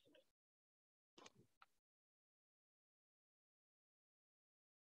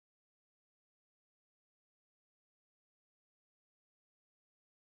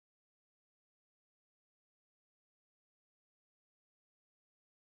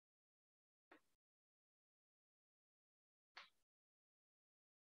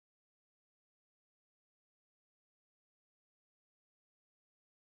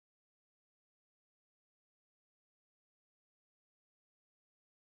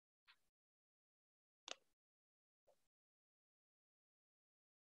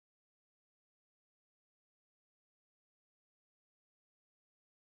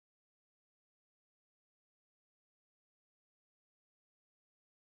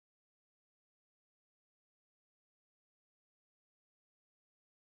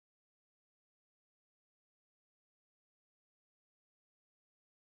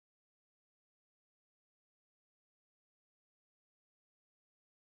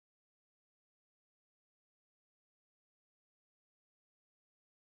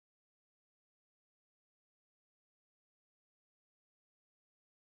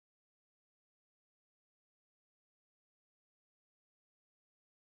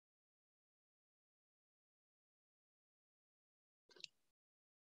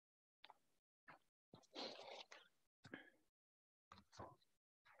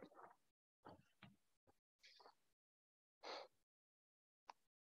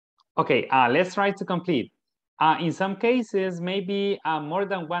 Okay, let's try to complete. In some cases, maybe more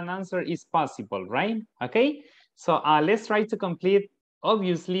than one answer is possible, right? Okay, so let's try to complete.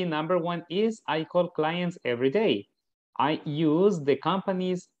 Obviously, number one is I call clients every day. I use the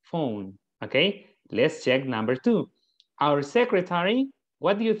company's phone, okay? Let's check number two. Our secretary,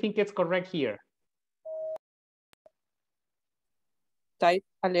 what do you think is correct here? Type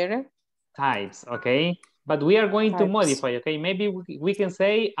a letter. Types, okay? But we are going to modify, okay? Maybe we can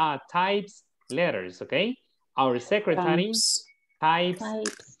say types letters, okay? Our secretary types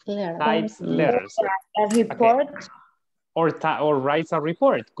letters. A report. Okay. Or writes a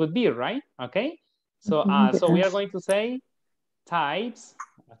report, could be, right? Okay. So so we are going to say types,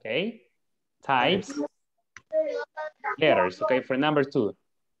 okay? Types letters, okay? For number two,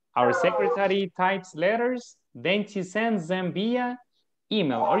 our secretary types letters, then she sends them via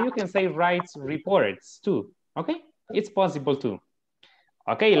email, or you can say writes reports too, okay? It's possible too.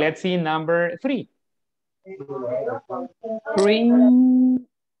 Okay, let's see number three.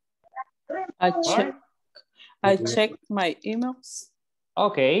 I check my emails.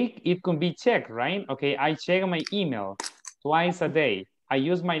 Okay, it could be checked, right? Okay, I check my email twice a day. I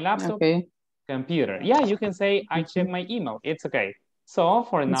use my laptop, computer. Yeah, you can say I check my email. It's okay. So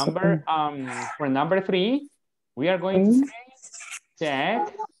for number three, we are going to say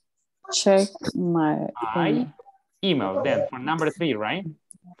check my email. Then for number three, right?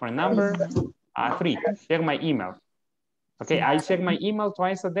 For number three, check my email. Okay, I check my email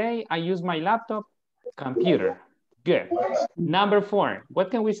twice a day. I use my laptop, computer. Good. Number four,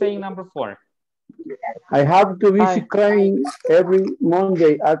 what can we say in number four? I have to visit clients every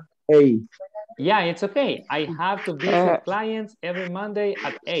Monday at 8. Yeah, it's okay. I have to visit clients every Monday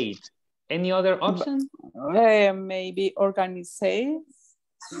at 8. Any other option? Maybe organize. I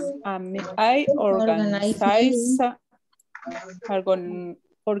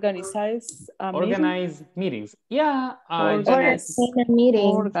organize meetings. Yeah. Organize.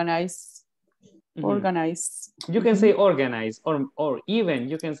 You can say organize or even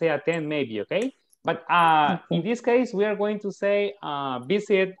you can say attend maybe, okay? But in this case, we are going to say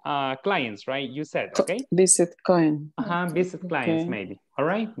visit clients, right? You said, okay? Visit clients. Visit clients maybe, all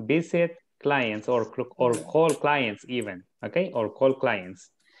right? Visit clients or call clients even, okay? Or call clients.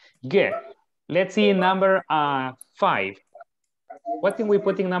 Good. Let's see number 5. What can we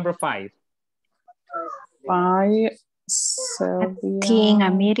put in number 5? Attend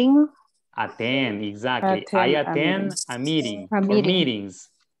a meeting. Attend, exactly. I attend a meeting. Or meetings.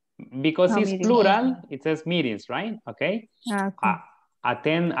 Because it's plural, it says meetings, right? Okay.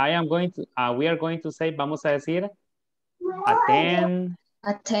 Attend, we are going to say, vamos a decir,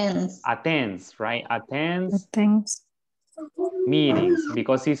 attends, right? Attends meetings,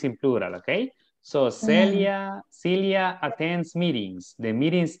 because it's in plural, okay? So Celia attends meetings. The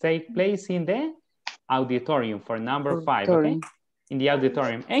meetings take place in the auditorium for number 5, okay? In the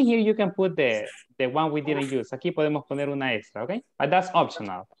auditorium. And here you can put the one we didn't use. Aquí podemos poner una extra, okay? But that's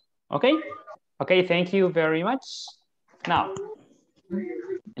optional, okay? Okay, thank you very much. Now,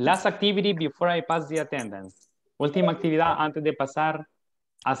 last activity before I pass the attendance. Última actividad antes de pasar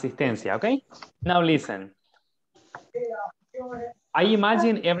asistencia, okay? Now listen. I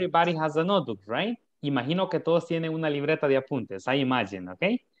imagine everybody has a notebook, right? Imagino que todos tienen una libreta de apuntes. I imagine,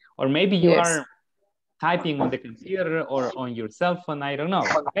 okay? Or maybe you are typing on the computer or on your cell phone, I don't know,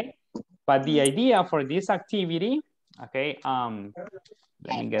 okay? But the idea for this activity, okay,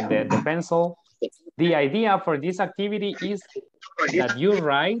 let me get the pencil. The idea for this activity is that you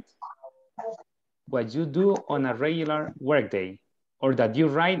write what you do on a regular workday, or that you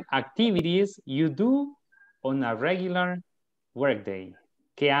write activities you do on a regular workday.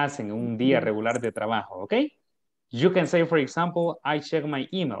 ¿Qué hacen en un día regular de trabajo, okay? You can say, for example, I check my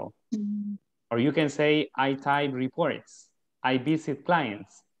email. Or you can say, I type reports. I visit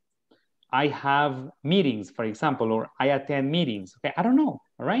clients. I have meetings, for example, or I attend meetings. Okay, I don't know,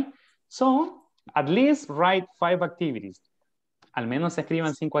 all right? So, at least write 5 activities. Al menos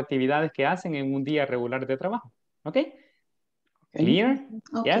escriban 5 actividades que hacen en un día regular de trabajo. Okay? Clear?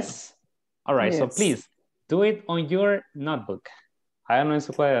 Okay. Yes? All right, so please, do it on your notebook. Háganlo en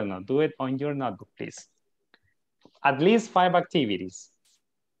su cuaderno. Do it on your notebook, please. At least 5 activities.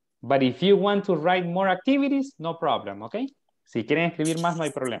 But if you want to write more activities, no problem, okay? Si quieren escribir más, no hay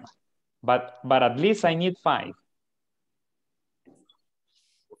problema. But at least I need 5.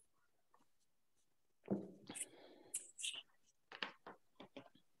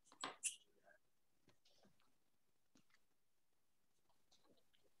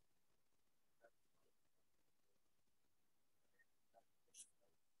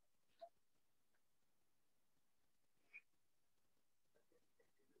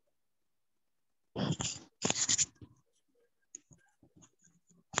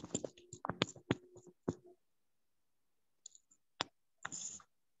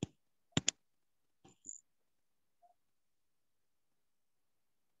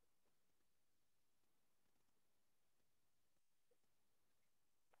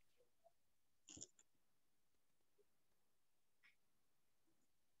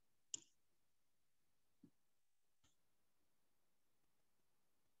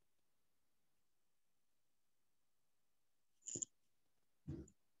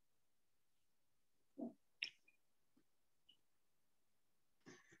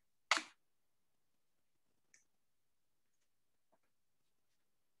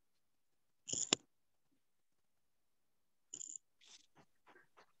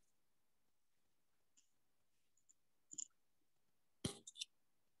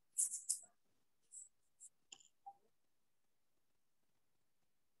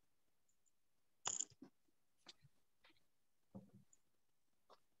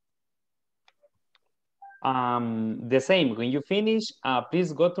 The same, when you finish,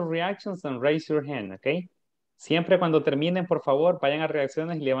 please go to reactions and raise your hand, okay? Siempre cuando terminen, por favor, vayan a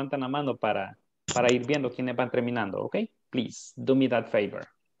reacciones y levanten la mano para ir viendo quiénes van terminando, okay? Please, do me that favor.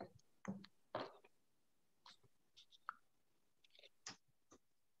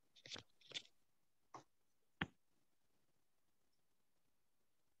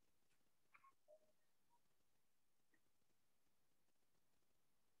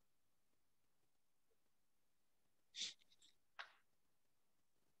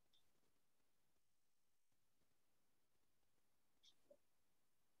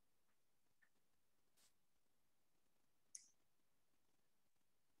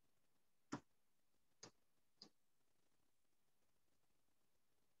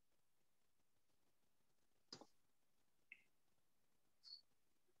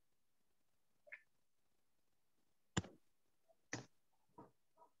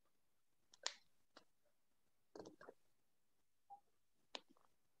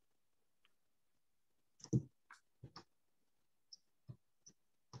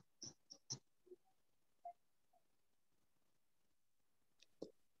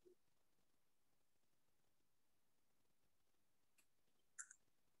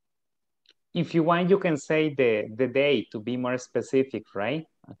 If you want, you can say the day to be more specific, right?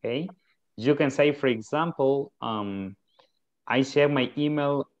 Okay. You can say, for example, I check my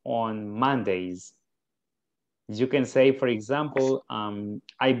email on Mondays. You can say, for example,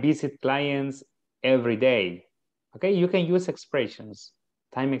 I visit clients every day. Okay, you can use expressions,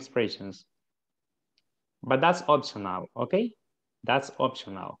 time expressions. But that's optional, okay? That's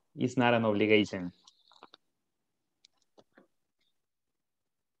optional. It's not an obligation.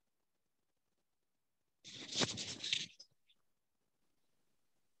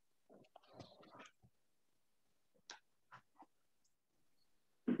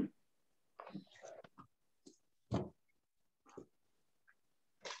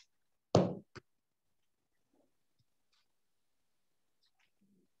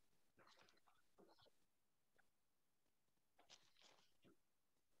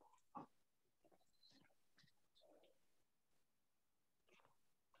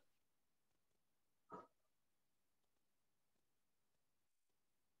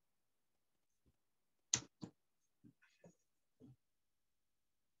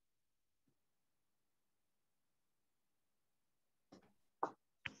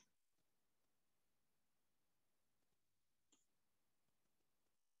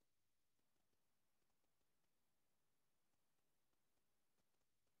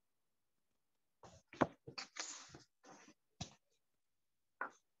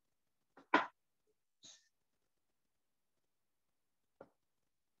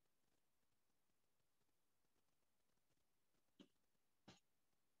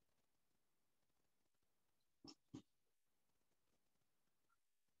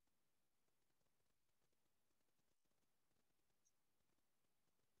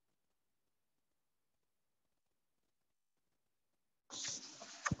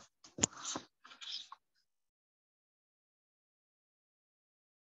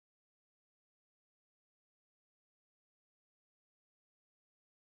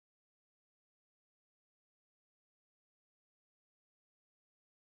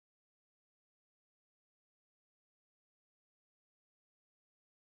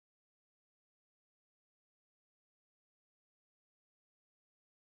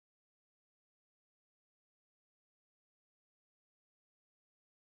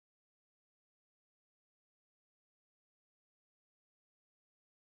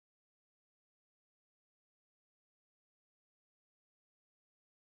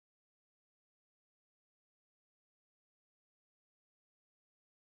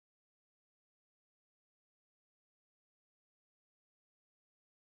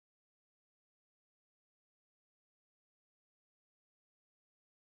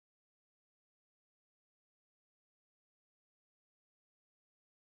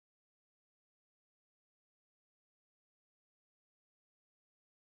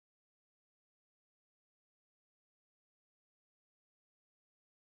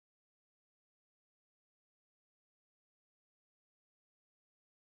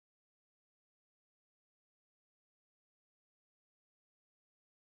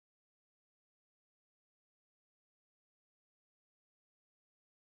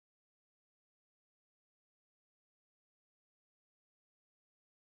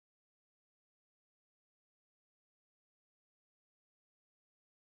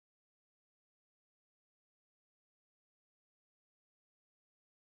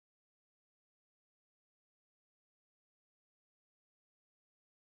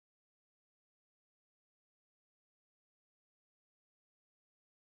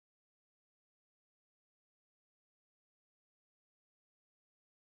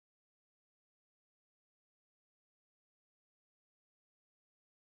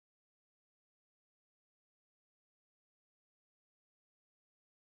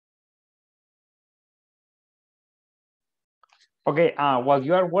 Okay, while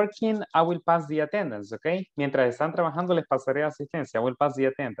you are working, I will pass the attendance, okay? Mientras están trabajando, les pasaré asistencia. I will pass the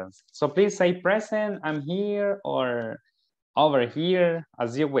attendance. So please say present, I'm here, or over here,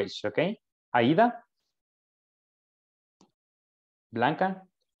 as you wish, okay? Aida? Blanca?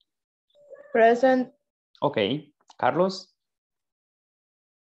 Present. Okay. Carlos?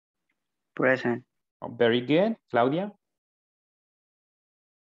 Present. Oh, very good. Claudia?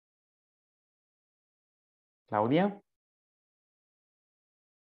 Claudia?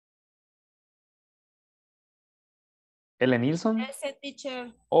 Ellen Nilsson? Present,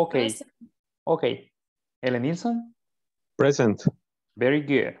 teacher. Okay. Present. Okay. Ellen Nilsson? Present. Very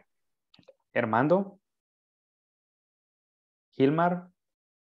good. Armando? Gilmar?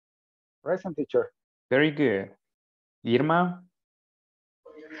 Present, teacher. Very good. Irma?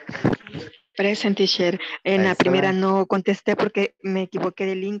 Present, teacher. En la Excellent. primera no contesté porque me equivoqué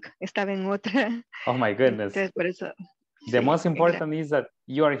de link. Estaba en otra. Oh my goodness. Entonces, por eso. The sí, most important is that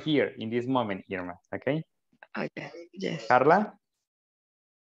you are here in this moment, Irma, okay? Okay, yes. Carla?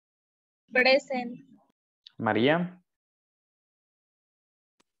 Present. María?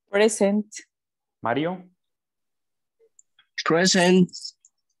 Present. Mario? Present.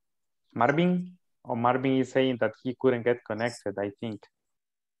 Marvin? Oh, Marvin is saying that he couldn't get connected, I think.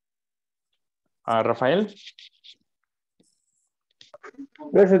 Rafael?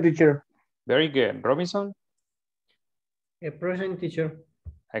 Present, teacher. Very good. Robinson? Present, teacher.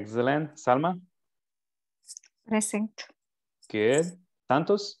 Excellent. Salma? Present. Good.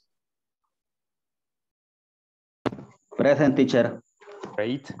 Santos? Present, teacher.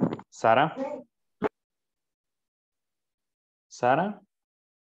 Great. Sara? Sara?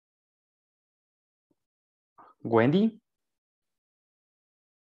 Wendy?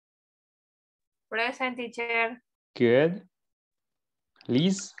 Present, teacher. Good.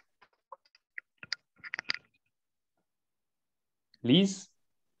 Liz? Liz?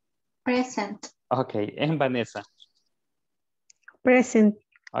 Present. Okay. And Vanessa? Present.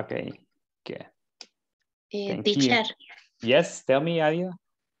 Okay. Good. Thank Teacher, you. Yes, tell me, Aida.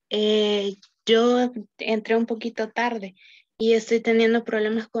 yo entré un poquito tarde y estoy teniendo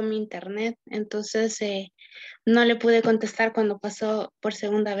problemas con mi internet, entonces no le pude contestar cuando pasó por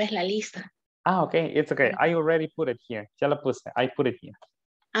segunda vez la lista. Okay, it's okay. I already put it here. Ya lo puse. I put it here.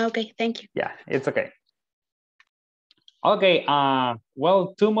 Okay, thank you. Yeah, it's okay. Okay,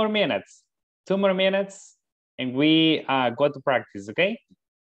 well, 2 more minutes. 2 more minutes and we go to practice, okay?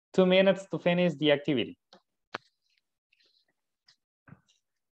 2 minutes to finish the activity.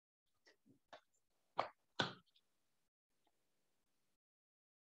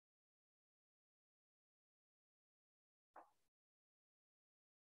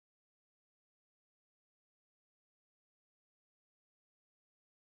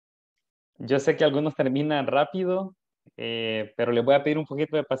 Yo sé que algunos terminan rápido, pero les voy a pedir un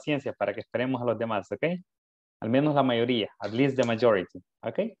poquito de paciencia para que esperemos a los demás, ¿ok? Al menos la mayoría, at least the majority,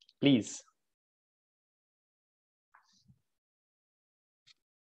 ¿ok? Please.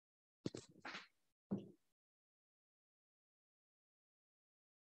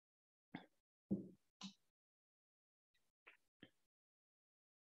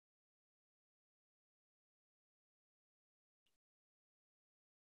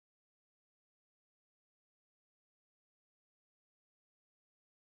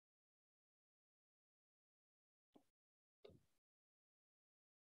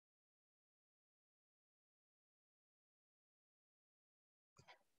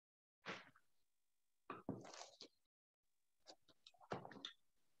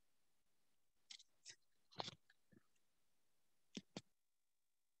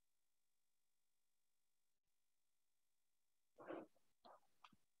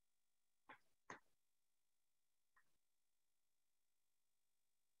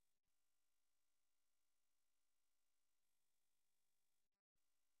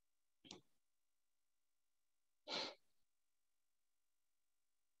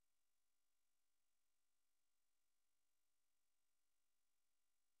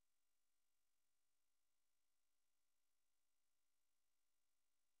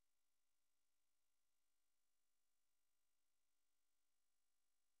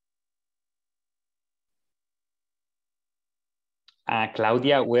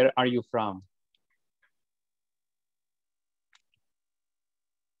 Claudia, where are you from?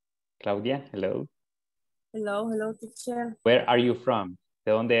 Claudia, hello. Hello, teacher. Where are you from?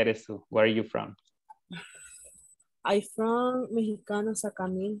 ¿De dónde eres tú? Where are you from? I'm from Mexicano,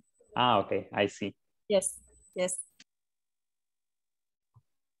 Sacamil. Okay, I see. Yes.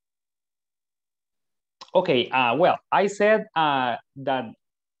 Okay, well, I said that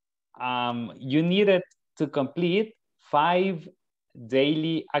you needed to complete 5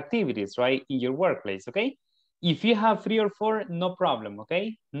 daily activities, right, in your workplace, okay? If you have 3 or 4, no problem,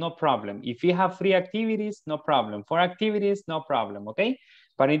 okay? No problem. If you have 3 activities, no problem. 4 activities, no problem, okay?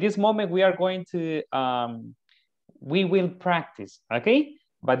 But in this moment, we are going to, we will practice, okay?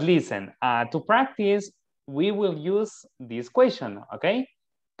 But listen, to practice, we will use this question, okay?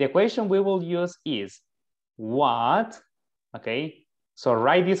 The question we will use is, what, okay? So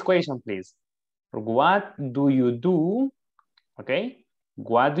write this question, please. What do you do, okay?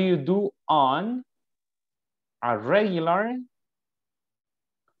 What do you do on a regular,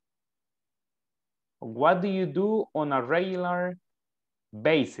 what do you do on a regular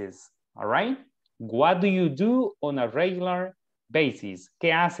basis, all right? What do you do on a regular basis?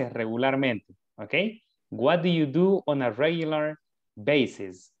 ¿Qué haces regularmente? Okay? What do you do on a regular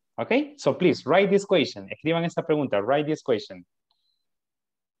basis? Okay? So please write this question. Escriban esta pregunta. Write this question.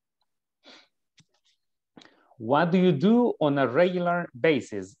 What do you do on a regular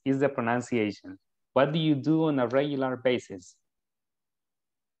basis is the pronunciation. What do you do on a regular basis?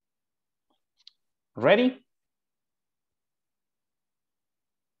 Ready?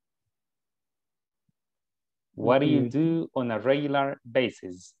 What do you do on a regular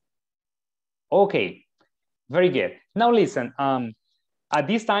basis? Okay, very good. Now listen, at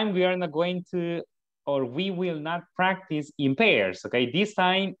this time we are not going to, or we will not practice in pairs, okay? This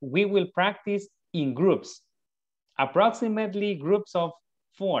time we will practice in groups, approximately groups of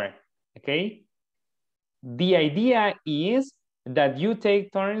 4, okay? The idea is that you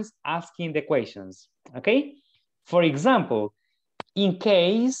take turns asking the questions, okay? For example, in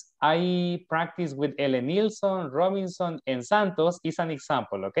case I practice with Ellen Nilsson, Robinson, and Santos is an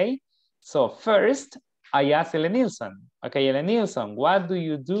example, okay? So first, I ask Ellen Nilsson, okay, Ellen Nilsson, what do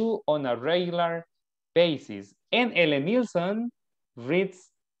you do on a regular basis? And Ellen Nilsson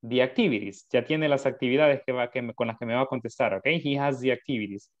reads the activities. Ya tiene las actividades con las que me va a contestar, okay? He has the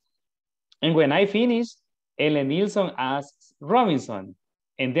activities. And when I finish, Ellen Nilsson asks Robinson,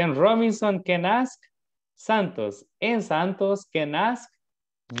 and then Robinson can ask Santos, and Santos can ask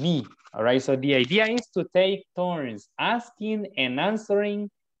me. All right, so the idea is to take turns asking and answering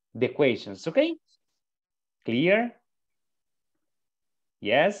the questions, okay? Clear?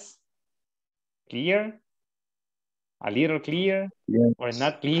 Yes? Clear? A little clear? Yes. Or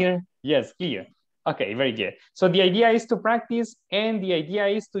not clear? Yes, clear. Okay, very good. So the idea is to practice, and the idea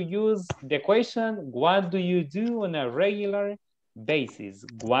is to use the question, what do you do on a regular basis?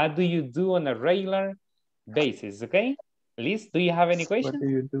 What do you do on a regular basis, okay? Liz, do you have any question? What do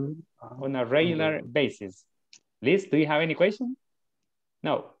you do on a regular basis? Liz, do you have any question?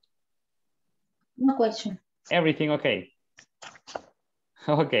 No. No question. Everything okay?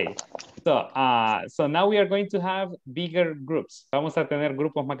 Okay. So now we are going to have bigger groups. Vamos a tener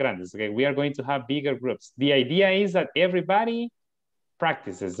grupos más grandes, okay? We are going to have bigger groups. The idea is that everybody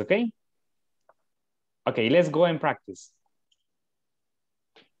practices, okay? Okay, let's go and practice.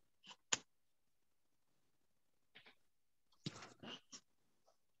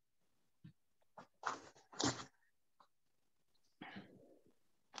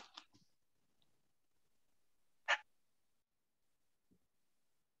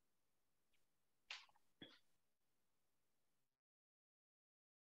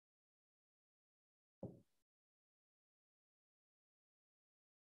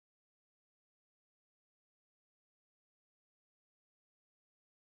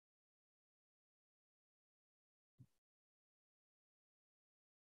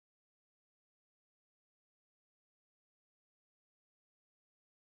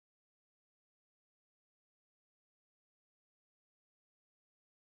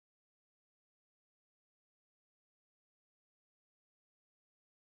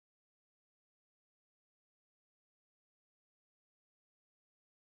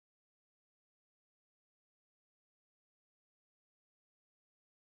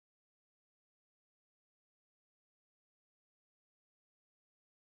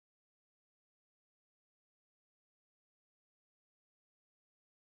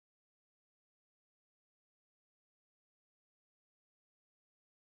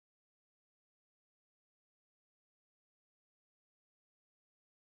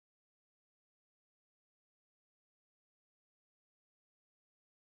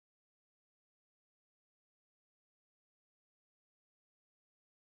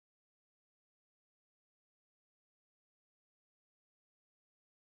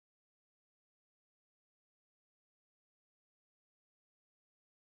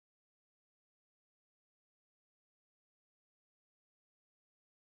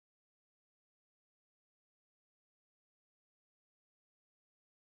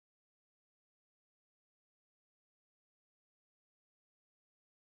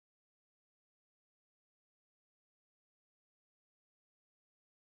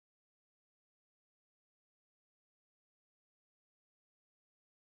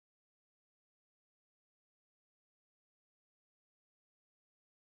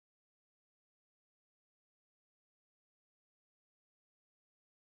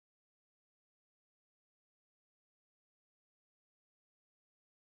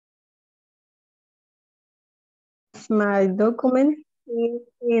 my document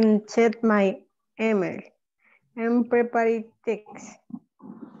and check my email and prepare text.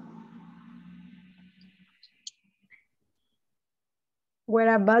 What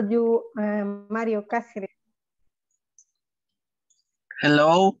about you, Mario Cáceres?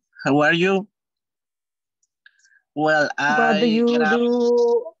 Hello, how are you? Well, What do you get up.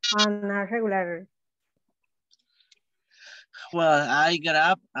 do on a regular? Well, I get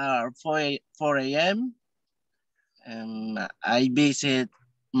up at 4 a.m. I visit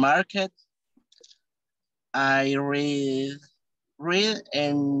market. I read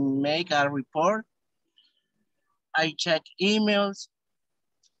and make a report. I check emails.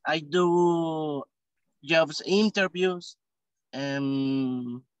 I do jobs interviews.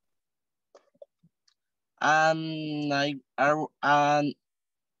 And I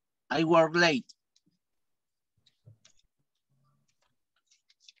work late.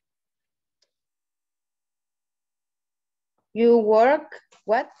 You work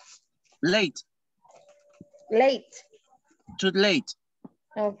what? Late. Late. Too late.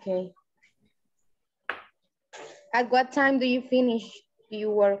 Okay. At what time do you finish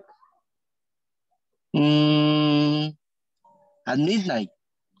your work? At midnight.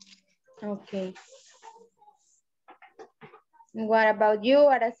 Okay. What about you,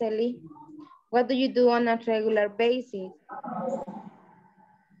 Araceli? What do you do on a regular basis?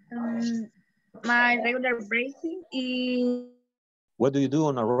 My regular basis is... What do you do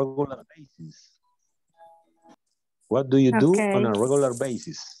on a regular basis? What do you do on a regular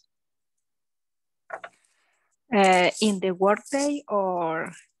basis? In the workday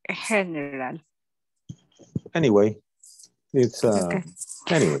or general? Anyway, it's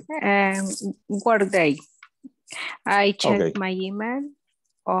anyway. Workday. I check my email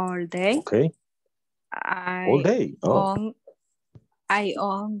all day. Okay. All day. Oh. I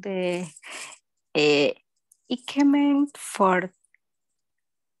own the equipment for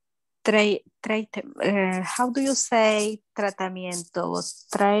how do you say tratamiento?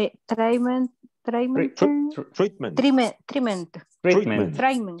 Treatment.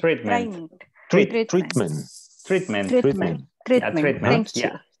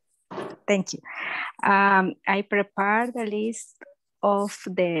 Thank you. I prepare the list of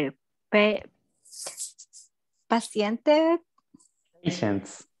the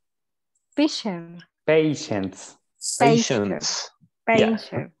patients.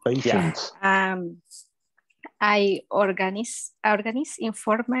 I organize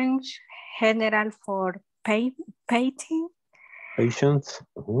information general for painting. Patients.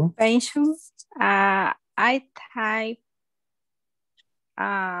 I type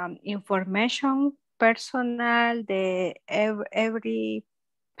information personal the every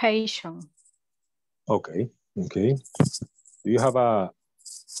patient. Okay. Do you have a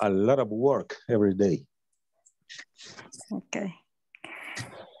lot of work every day? Okay.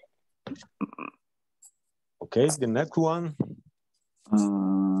 Okay, the next one.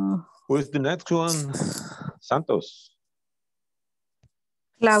 Who is the next one? Santos.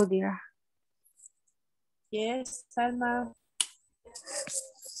 Claudia. Yes, Salma.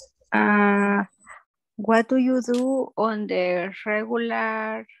 What do you do on the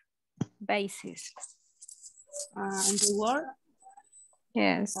regular basis? And the work?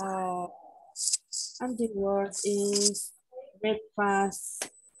 Yes. And the work is breakfast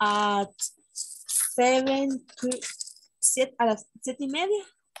at 7:30.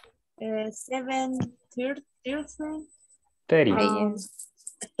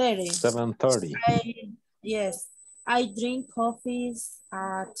 7:30. Yes, I drink coffees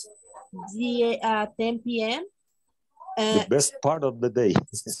at 10 p.m. The best part of the day.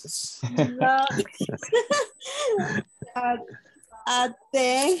 No. at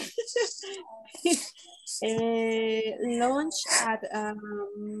 10. Lunch at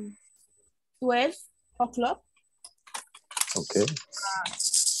 12 o'clock. Okay.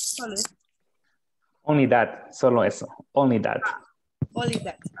 Only that, solo eso, only that. Only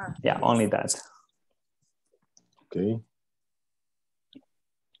that. Yeah, yes. Only that. Okay.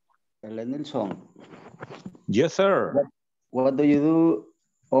 Nelson. Yes, sir. What do you do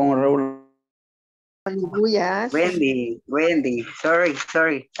on regular? Wendy, sorry.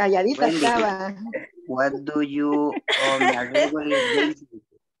 Calladita Wendy, estaba. what do you on a regular basis?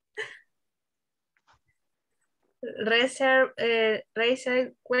 Raise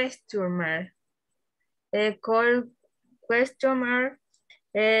a questioner. Call questioner.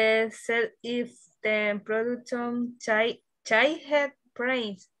 Said if the production child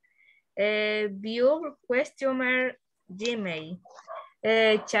praise. View questioner Gmail.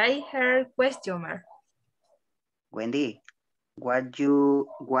 Child questioner. Wendy, what your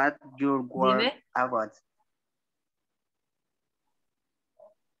work about?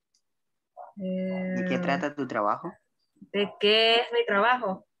 ¿De qué trata tu trabajo? ¿De qué es mi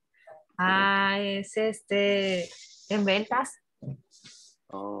trabajo? Es en ventas.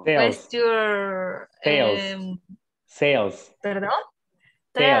 Oh. Sales. What's your Sales. perdón?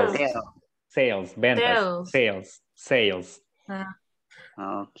 Sales. Sales. Sales. Ventas. Sales. Sales.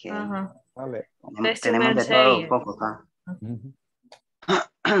 Ok. Ajá. Vale. Tenemos de todo un poco acá.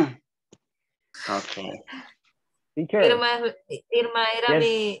 Ok. Teacher. Irma era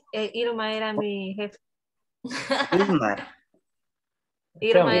Yes. Irma era mi jefa. Irma.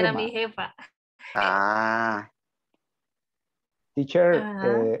 Irma era mi jefa. Ah. Teacher,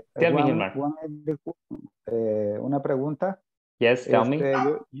 Tell me, Hilmar. Una pregunta. Yes, tell me.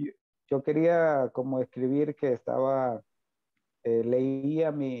 Yo quería como escribir que estaba,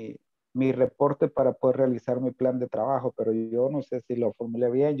 leía mi reporte para poder realizar mi plan de trabajo, pero yo no sé si lo formulé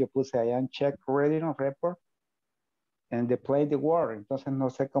bien. Yo puse I am check reading of report and the play the word. Entonces no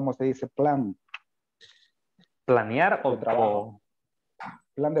sé cómo se dice plan. ¿Planear o trabajo?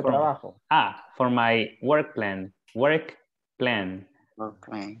 Plan de trabajo. For my work plan. Work plan. Work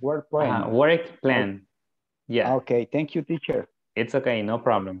plan. Work plan. Yeah. Okay, thank you, teacher. It's okay, no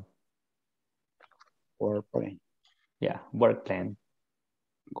problem. Work plan. Yeah, work plan.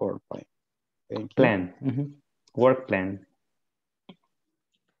 Work plan. Thank you. Plan. Work plan.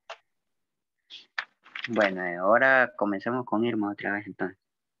 Bueno, ahora comencemos con Irma otra vez entonces.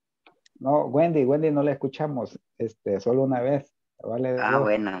 No, Wendy no la escuchamos, solo una vez. Vale,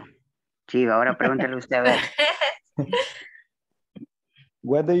 bueno. Sí, ahora pregúntale usted a ver.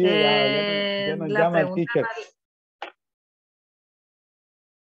 What do you, ya nos llama el teacher.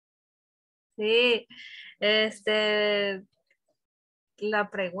 Sí, la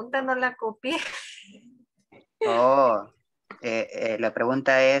pregunta no la copié. La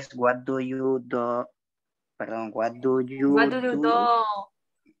pregunta es, what do you do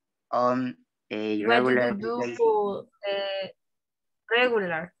on a regular basis?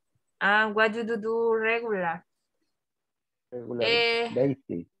 Regular. What do you do regular?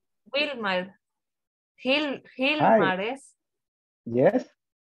 Basis. Wilmar. Hilmar es. Yes.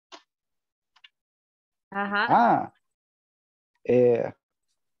 Ajá.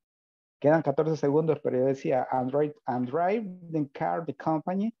 Quedan 14 segundos, pero yo decía, and drive the car, the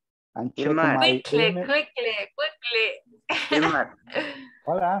company, and check my email. Quickly. Hilmar.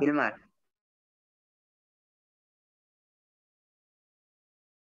 Hola. Hilmar.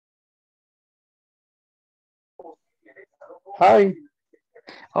 Hi.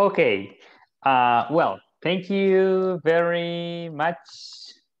 Okay. Well, thank you very much.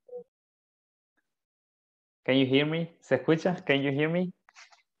 Can you hear me? ¿Se escucha? Can you hear me?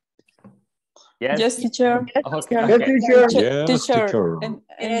 Yes, yes, teacher. Okay. Yes, teacher. Yes, teacher.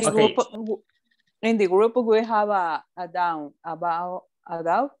 In the group we have a down about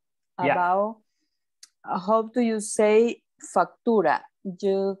how do you say factura?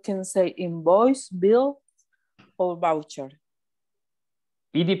 You can say invoice, bill, or voucher.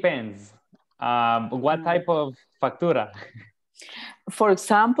 It depends. What type of factura? For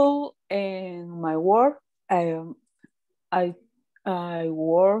example, in my work, I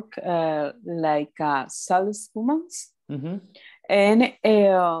work like a saleswoman, and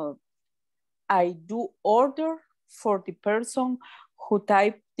I do order for the person who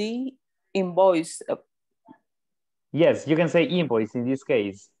type the invoice. Yes, you can say invoice in this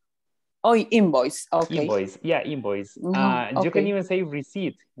case. Oh, invoice. Okay. Invoice. Yeah, invoice. You can even say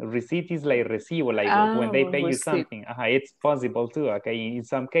receipt. Receipt is like recibo, like when they pay you something. It's possible too. Okay, in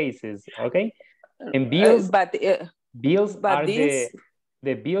some cases. Okay. And bills. Bills are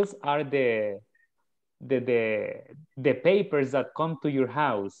the bills are the papers that come to your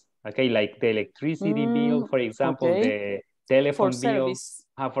house. Okay, like the electricity bill, for example, the telephone bill.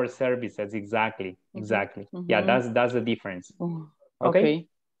 For services, exactly. Yeah, that's the difference. Okay.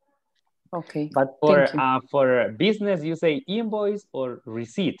 But for business, you say invoice or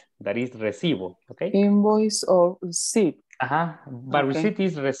receipt. That is recibo. Okay. Invoice or receipt. But receipt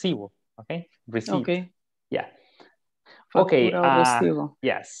is recibo. Okay. Receipt. Okay. Yeah. Okay.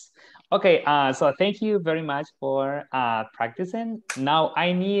 Yes. Okay. So thank you very much for practicing. Now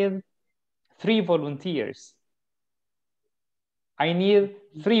I need 3 volunteers.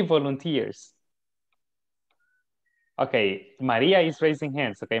 Okay, Maria is raising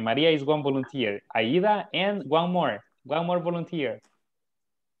hands. Okay, Maria is one volunteer. Aida and one more volunteer.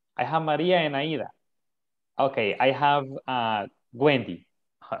 I have Maria and Aida. Okay, I have Wendy.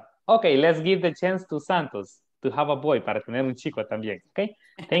 Okay, let's give the chance to Santos to have a boy para tener un chico también. Okay,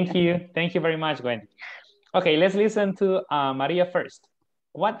 thank you very much, Wendy. Okay, let's listen to Maria first.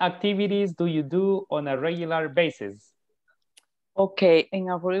 What activities do you do on a regular basis? Okay, in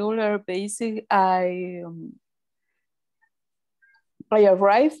a regular basis, I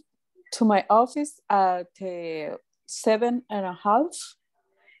arrive to my office at 7:30.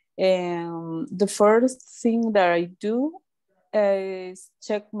 And the first thing that I do is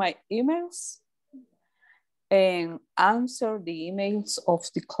check my emails and answer the emails of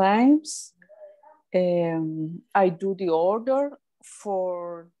the clients. I do the order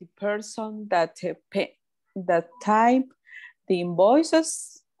for the person that type the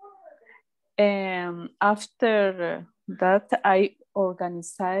invoices. And after that, I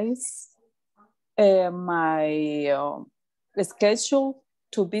organize my schedule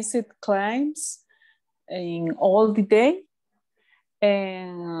to visit clients in all the day.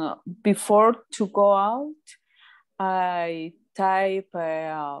 And before to go out, I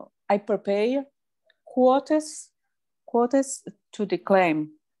prepare quotas to the client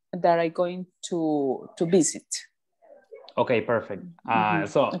that I'm going to visit. Okay, perfect.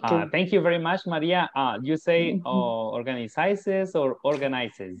 Okay. Thank you very much, Maria. You say organizes or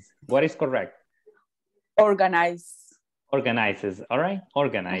organizes? What is correct? Organize. Organizes, all right?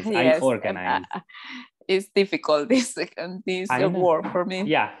 Organize, Yes, I organize. It's difficult, this word for me.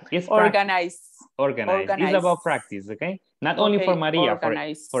 Yeah, it's organize. Organize. It's about practice, okay? Not only for Maria,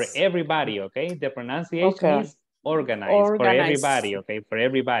 for everybody, okay? The pronunciation is organize for everybody, okay? For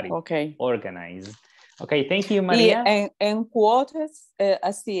everybody. Okay. Organize. Okay, thank you, Maria. Y en cuotas,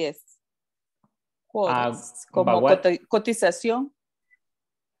 así es. Cuotas, como cotización.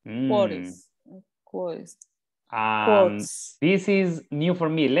 Quotas. This is new for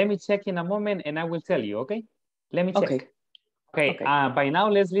me. Let me check in a moment and I will tell you, okay? Let me check. Okay. By now,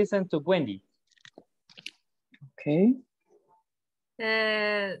 let's listen to Wendy. Okay.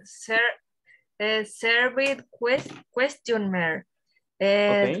 Survey questionnaire.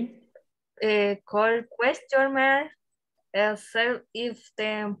 Okay. Call questionnaire. Sell if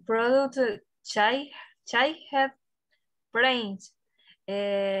the product chai have brains.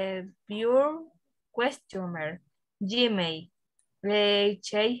 Pure questionnaire. Gmail.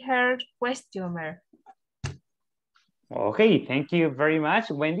 Her questionnaire. Okay, thank you very much,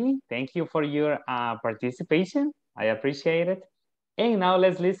 Wendy. Thank you for your participation. I appreciate it. And now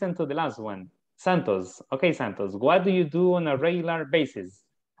let's listen to the last one. Santos. Okay, Santos, what do you do on a regular basis?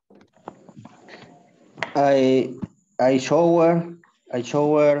 I shower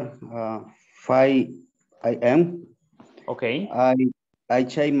 5 a.m. Okay. I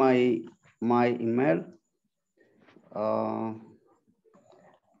check my email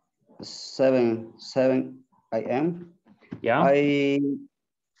 7 a.m. Yeah.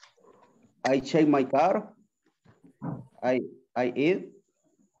 I check my car. I eat.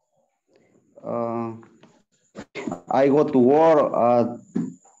 I go to work at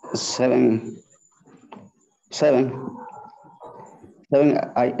 7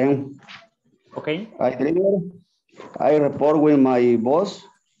 a.m. Okay. I deliver. I report with my boss.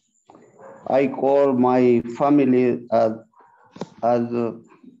 I call my family at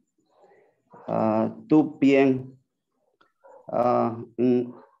 2 p.m.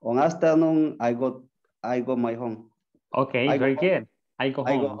 On afternoon, I go my home. Okay, very good. I go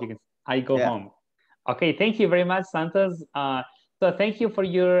home. I go home. Okay, thank you very much, Santos. So thank you for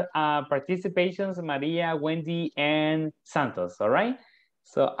your participations, Maria, Wendy, and Santos, all right?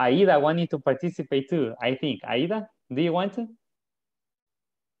 So Aida wanted to participate too, I think. Aida, do you want to?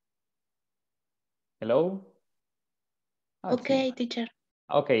 Hello? Okay, teacher.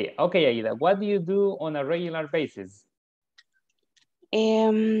 Okay, Aida, what do you do on a regular basis?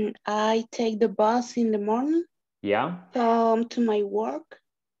 I take the bus in the morning. Yeah. To my work.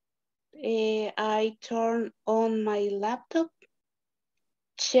 I turn on my laptop,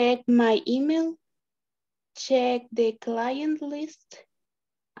 check my email, check the client list,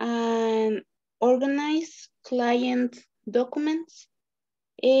 and organize client documents,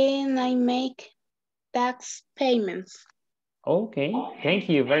 and I make tax payments. Okay, thank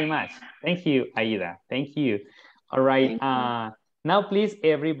you very much. Thank you, Aida. Thank you. All right. Now, please,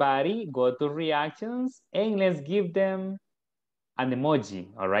 everybody, go to reactions and let's give them an emoji.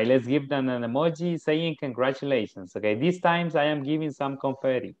 All right, let's give them an emoji saying congratulations. Okay, this time I am giving some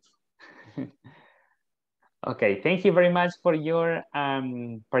confetti. Okay, thank you very much for your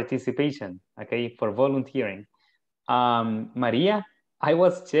participation. Okay, for volunteering. Maria, I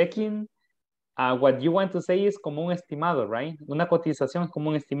was checking. What you want to say is como un estimado, right? Una cotización es como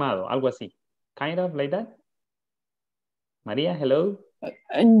un estimado, algo así. Kind of like that? Maria, hello?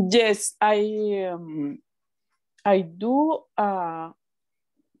 Yes, I do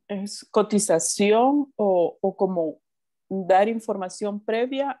es cotización o como dar información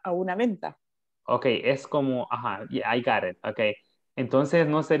previa a una venta. Ok, es como, ajá, yeah, I got it, ok. Entonces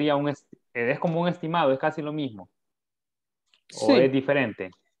no sería es como un estimado, es casi lo mismo. ¿O es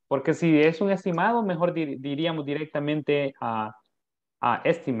diferente? Porque si es un estimado, mejor diríamos directamente a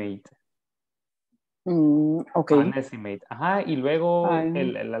estimate. Ok. An estimate. Ajá, y luego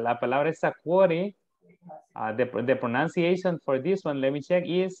I'm- la palabra es quote. The pronunciation for this one, let me check,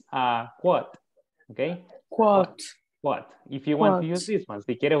 is quote. Okay? Quote. Quote. If you want to use this one,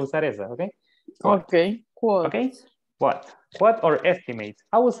 si quieres usar esa, okay? Quote. Okay. Quote. Okay? What? Quote or estimate?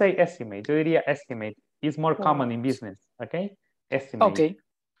 I would say estimate. Yo diría estimate. It's more common in business. Okay? Estimate. Okay.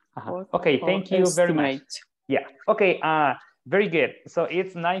 Okay, thank you very much. Yeah. Okay, very good. So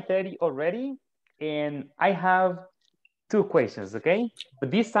it's 9:30 already, and I have 2 questions, okay?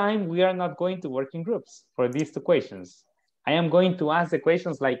 But this time we are not going to work in groups for these 2 questions. I am going to ask the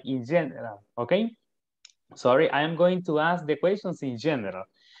questions like in general, okay? Sorry, I am going to ask the questions in general.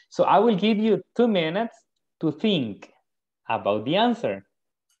 So I will give you 2 minutes to think about the answer.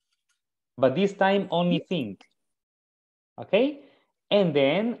 But this time only think, okay? And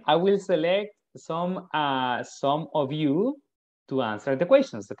then I will select some of you to answer the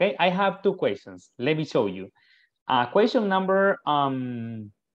questions, okay? I have 2 questions. Let me show you. Question number,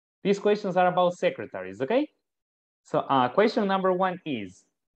 these questions are about secretaries, okay? So question number 1 is,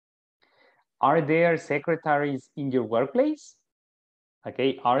 are there secretaries in your workplace?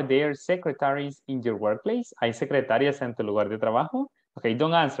 Okay, are there secretaries in your workplace? ¿Hay secretarias en tu lugar de trabajo? Okay,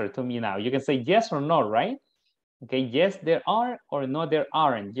 don't answer to me now. You can say yes or no, right? Okay, yes, there are, or no, there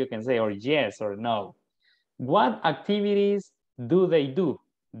aren't. You can say or yes or no. What activities do they do?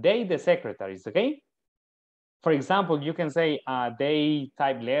 They, the secretaries, okay? For example, you can say they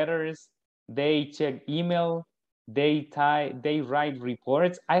type letters, they check email, they write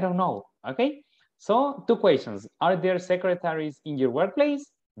reports. I don't know, okay? So 2 questions. Are there secretaries in your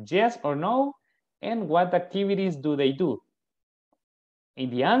workplace? Yes or no? And what activities do they do?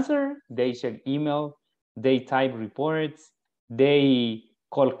 In the answer, they check email, they type reports, they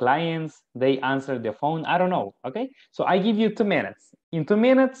call clients, they answer the phone. I don't know, okay? So I give you 2 minutes. In 2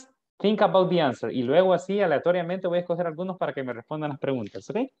 minutes, think about the answer. Y luego así aleatoriamente voy a escoger algunos para que me respondan las preguntas,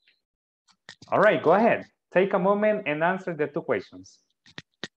 okay? All right, go ahead. Take a moment and answer the 2 questions.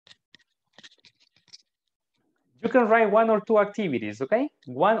 You can write 1 or 2 activities, okay?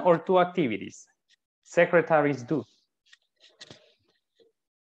 1 or 2 activities secretaries do.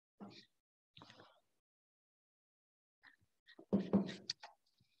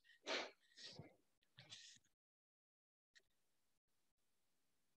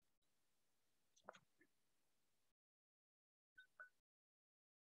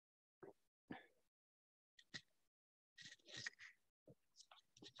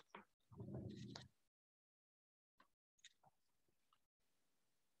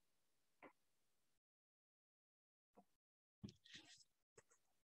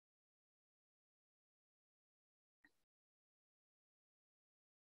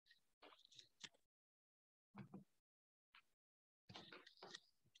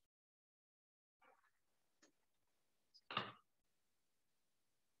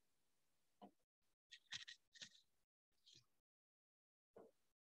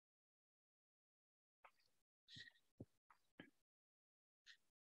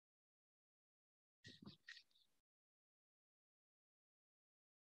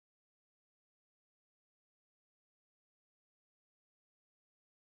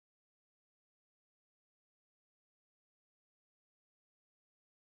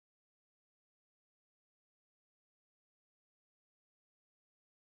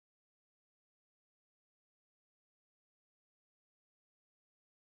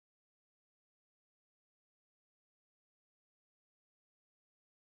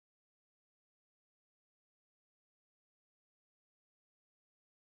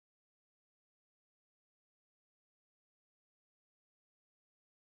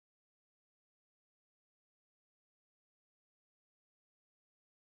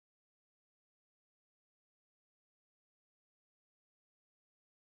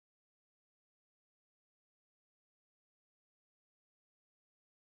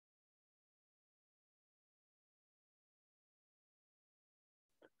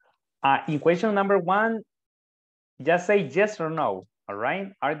 In question number 1, just say yes or no, all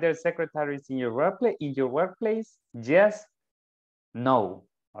right? Are there secretaries in your workplace? Yes, no,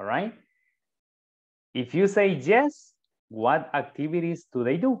 all right? If you say yes, what activities do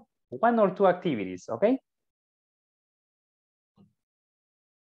they do? 1 or 2 activities, okay?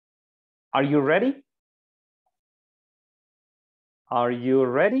 Are you ready? Are you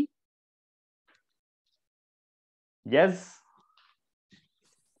ready? Yes.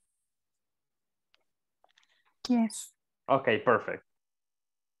 Yes. Okay, perfect.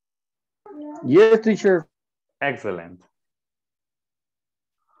 Yes, teacher. Excellent.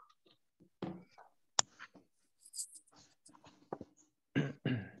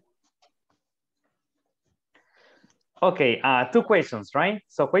 Okay, two questions, right?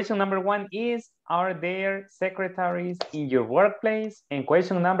 So question number one is, are there secretaries in your workplace? And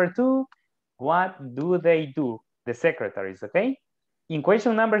question number two, what do they do, the secretaries, okay? In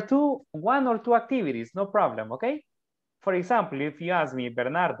question number two, one or two activities, no problem, okay? For example, if you ask me,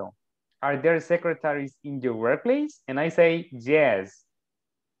 Bernardo, are there secretaries in your workplace? And I say, yes.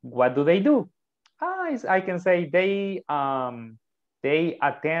 What do they do? I can say they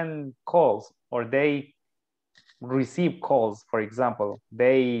attend calls or they receive calls, for example.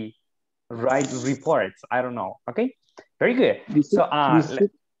 They write reports. I don't know. Okay, very good. So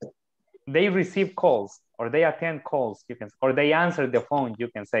they receive calls or they attend calls. You can, or they answer the phone. You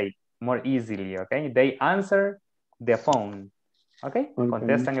can say more easily. Okay, they answer the phone. Okay,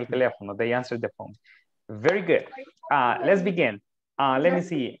 contestan el teléfono. They answer the phone. Very good. Let's begin. Let me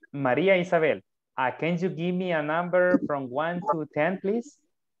see. Maria Isabel, can you give me a number from 1 to 10, please?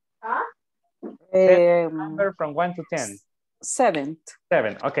 Number from 1 to 10. 7.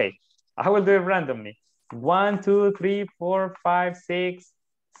 7, okay. I will do it randomly. 1, 2, 3, 4, 5, 6,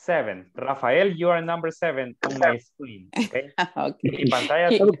 7. Rafael, you are number 7 on my screen, okay? Okay. En mi pantalla,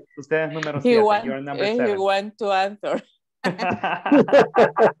 usted es número 7, you are number 7. He want to answer.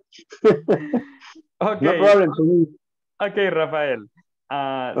 Okay. No problem to me. Okay, Rafael.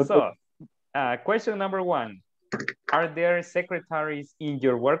 Okay. So, question number 1. Are there secretaries in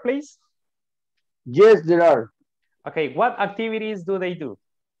your workplace? Yes, there are. Okay, what activities do they do?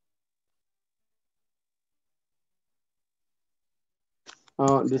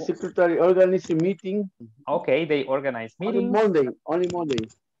 The secretary organizes a meeting. Okay, they organize meetings. Only Monday.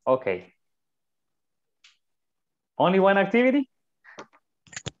 Okay. Only one activity?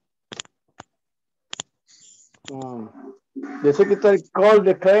 The secretary called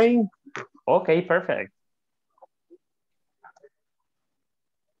the client. Okay, perfect.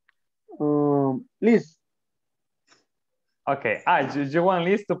 Liz. Okay, you want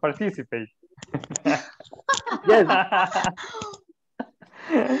Liz to participate? Yes.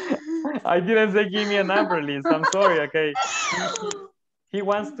 I didn't say give me a number, Liz. I'm sorry, okay. He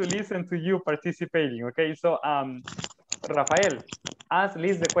wants to listen to you participating, okay? So, Rafael, ask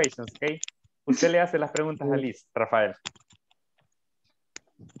Liz the questions, okay? Usted le hace las preguntas a Liz, Rafael.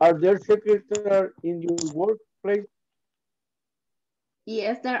 Are there secretaries in your workplace?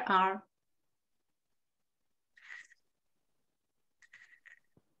 Yes, there are.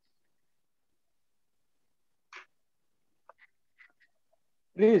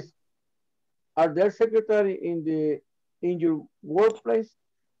 Please, are there secretaries in your workplace?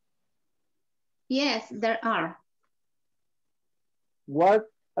 Yes, there are. What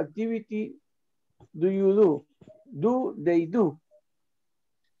activity do you do? Do they do?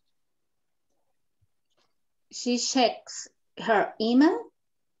 She checks her email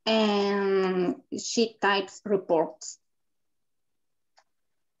and she types reports.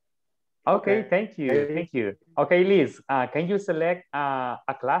 Okay, thank you, thank you. Okay, Liz, can you select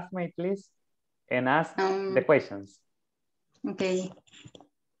a classmate, please, and ask the questions? Okay,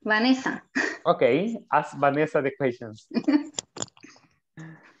 Vanessa. Okay, ask Vanessa the questions.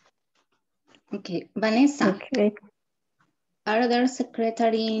 Okay, Vanessa. Okay. Are there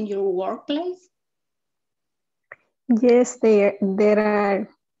secretaries in your workplace? Yes, there are.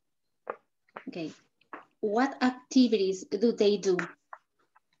 Okay, what activities do they do?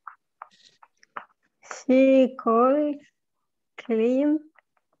 She calls client,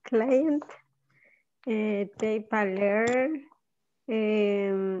 take alert,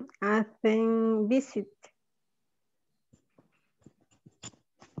 attend visit.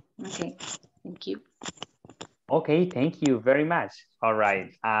 Okay, thank you. Okay, thank you very much. All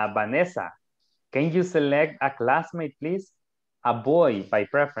right, Vanessa, can you select a classmate, please? A boy by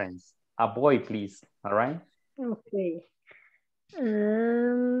preference. A boy, please. All right. Okay.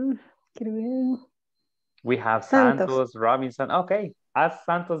 We have Santos, Robinson. Okay, ask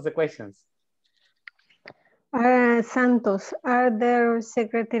Santos the questions. Santos, are there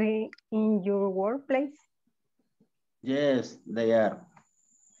secretaries in your workplace? Yes, they are.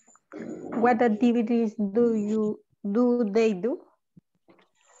 What activities do they do?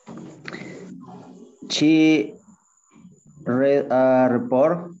 She read a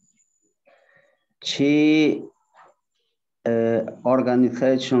report. She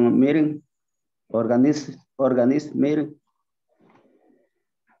organization meeting. Organize meeting.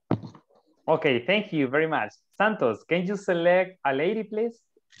 Okay, thank you very much. Santos, can you select a lady, please?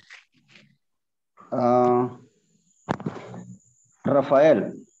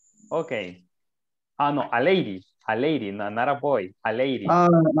 Rafael. Okay. No, a lady, no, not a boy, a lady.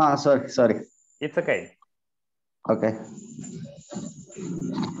 No, sorry. It's okay. Okay.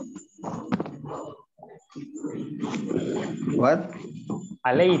 What?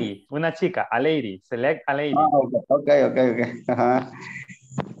 A lady, una chica, a lady, select a lady. Okay.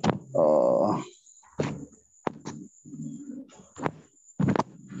 Oh.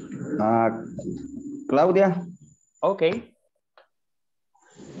 Claudia. Okay.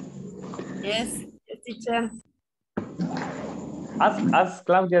 Yes, teacher. Ask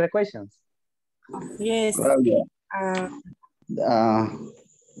Claudia the questions. Yes. Claudia.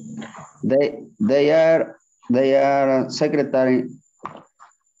 They are secretary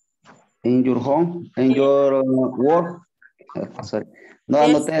in your home, in your work. Sorry. No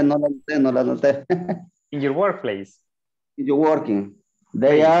Yes. la anoté. In your workplace. In your working.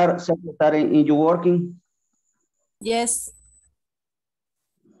 They are secretary in your working. Yes.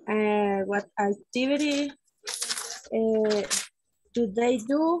 What activity do they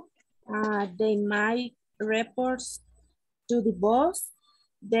do? They make reports to the boss.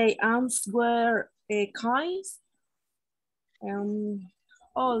 They answer coins.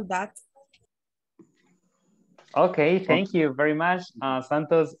 All that. Okay, thank you very much,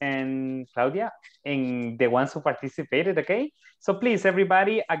 Santos and Claudia, and the ones who participated, okay? So please,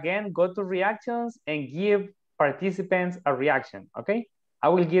 everybody, again, go to reactions and give participants a reaction, okay? I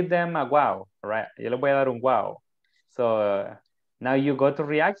will give them a wow, all right? Yo les voy a dar un wow. So now you go to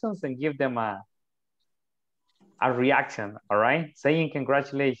reactions and give them a reaction, all right? Saying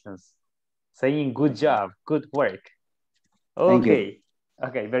congratulations, saying good job, good work. Okay,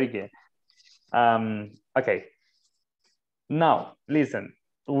 okay, very good. Okay. Now, listen,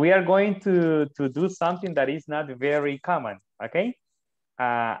 we are going to do something that is not very common, okay?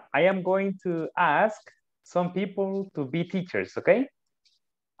 I am going to ask some people to be teachers, okay?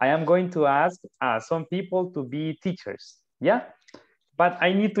 I am going to ask some people to be teachers, yeah? But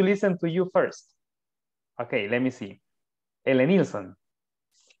I need to listen to you first. Okay, let me see. Ellen Nilsson,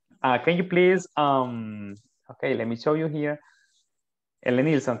 can you please, okay, let me show you here. Ellen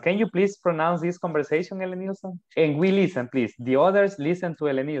Nilsson, can you please pronounce this conversation, Ellen Nilsson? And we listen, please. The others listen to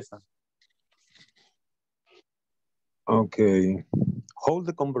Ellen Nilsson. Okay. Hold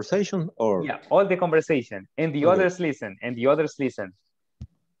the conversation or? Yeah, all the conversation. And the others listen, and the others listen.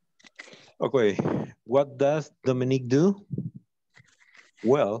 Okay. What does Dominique do?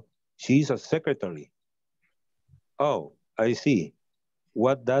 Well, she's a secretary. Oh, I see.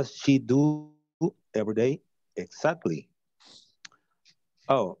 What does she do every day? Exactly.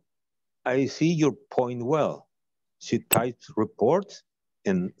 Oh, I see your point well. She types reports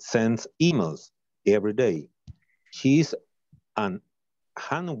and sends emails every day. She's an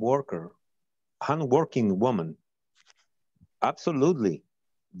handworking woman. Absolutely.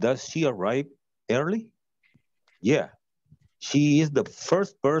 Does she arrive early? Yeah. She is the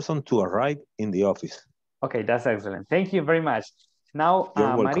first person to arrive in the office. Okay, that's excellent. Thank you very much. Now,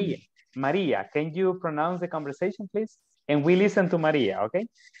 You're welcome. Maria, can you pronounce the conversation, please? And we listen to Maria, okay?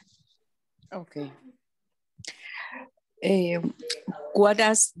 Okay. What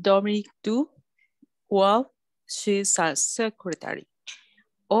does Dominic do? Well, she's a secretary.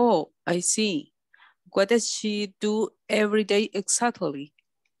 Oh, I see. What does she do every day exactly?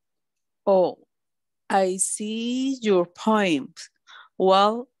 Oh, I see your point.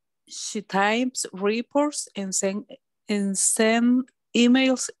 Well, she types reports and send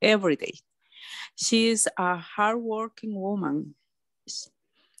emails every day. She is a hardworking woman.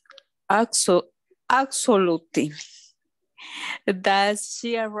 Absolutely. Does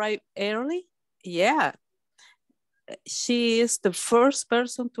she arrive early? Yeah. She is the first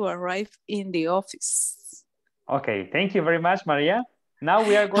person to arrive in the office. Okay, thank you very much, Maria. Now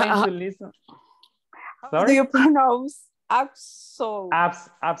we are going to listen. How do you pronounce absolutely?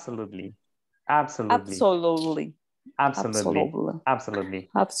 Absolutely.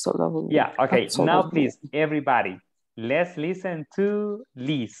 Yeah, okay. Absolutely. Now please, everybody, let's listen to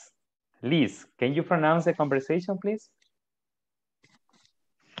Liz. Liz, can you pronounce the conversation, please?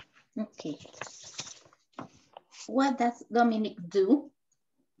 Okay. What does Dominic do?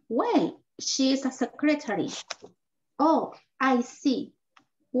 Well, she is a secretary. Oh, I see.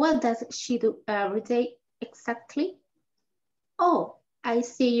 What does she do every day exactly? Oh, I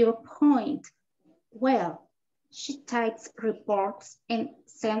see your point. Well, she types reports and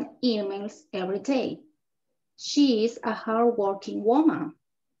sends emails every day. She is a hardworking woman.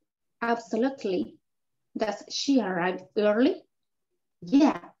 Absolutely. Does she arrive early?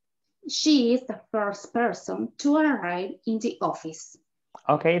 Yeah, she is the first person to arrive in the office.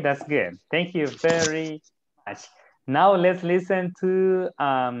 Okay, that's good. Thank you very much. Now let's listen to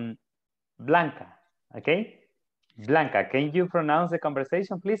Blanca, okay? Blanca, can you pronounce the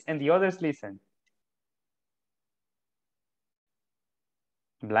conversation, please? And the others listen.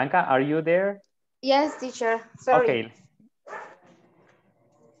 Blanca, are you there? Yes, teacher. Sorry. Okay.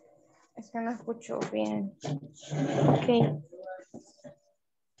 Es que no escucho bien. Okay.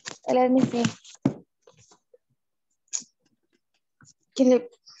 Let me see.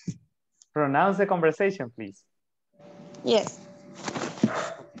 Pronounce the conversation, please. Yes.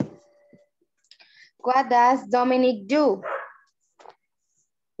 What does Dominic do?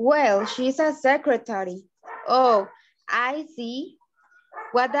 Well, she's a secretary. Oh, I see.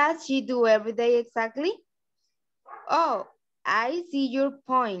 What does she do every day exactly? Oh, I see your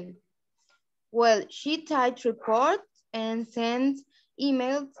point. Well, she types reports and sends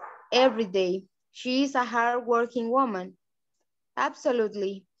emails every day. She is a hardworking woman.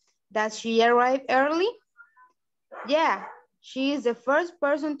 Absolutely. Does she arrive early? Yeah, she is the first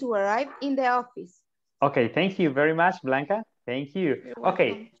person to arrive in the office. Okay, thank you very much, Blanca. Thank you.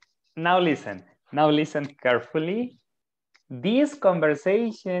 Okay, now listen. Now listen carefully. This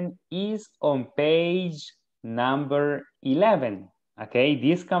conversation is on page number 11. Okay,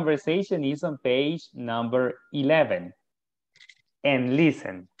 this conversation is on page number 11. And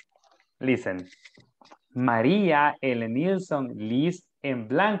listen, listen. Maria, Ellen Nilsson, Liz, and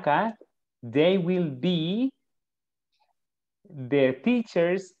Blanca, they will be the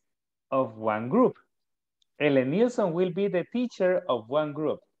teachers of one group. Ellen Nilsson will be the teacher of one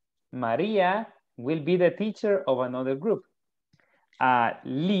group. Maria will be the teacher of another group.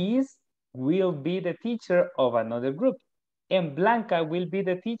 Liz will be the teacher of another group. And Blanca will be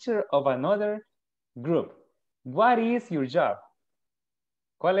the teacher of another group. What is your job?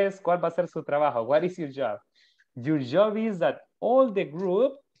 ¿Cuál va a ser su trabajo? What is your job? Your job is that all the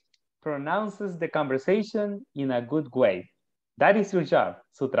group pronounces the conversation in a good way. That is your job.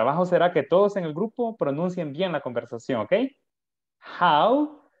 Su trabajo será que todos en el grupo pronuncien bien la conversación, ¿ok?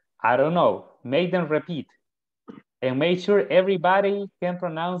 How? I don't know. Make them repeat. And make sure everybody can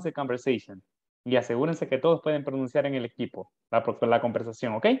pronounce the conversation. Y asegúrense que todos pueden pronunciar en el equipo la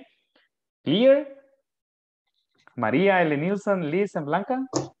conversación, ¿ok? Clear? Maria, Ellen Nilsson, Liz, and Blanca?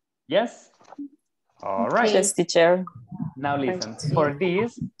 Yes? All right. Yes, teacher. Now listen, for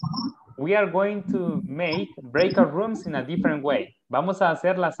this, we are going to make breakout rooms in a different way. Vamos a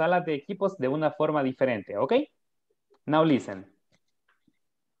hacer las salas de equipos de una forma diferente, ¿ok? Now listen.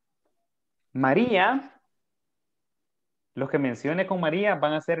 María, los que mencione con María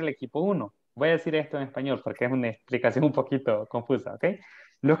van a ser el equipo 1. Voy a decir esto en español porque es una explicación un poquito confusa, ¿ok?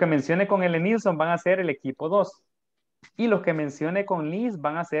 Los que mencione con Ellen Nilsson van a ser el equipo 2. Y los que mencione con Liz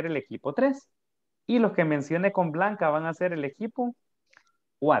van a ser el equipo 3. Y los que mencione con Blanca van a ser el equipo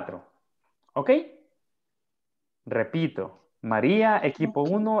 4. ¿Ok? Repito. María, equipo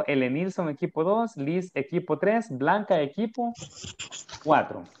 1, Ellen Nilsson, equipo 2, Liz, equipo 3, Blanca, equipo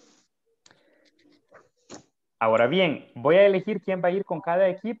 4. Ahora bien, voy a elegir quién va a ir con cada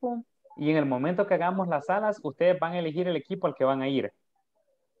equipo y en el momento que hagamos las salas, ustedes van a elegir el equipo al que van a ir.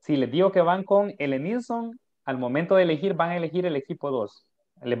 Si les digo que van con Ellen Nilsson, al momento de elegir van a elegir el equipo 2.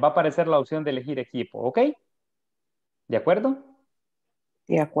 Les va a aparecer la opción de elegir equipo, ¿ok? ¿De acuerdo?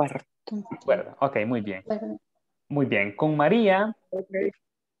 De acuerdo. De acuerdo, ok, muy bien. Muy bien, con María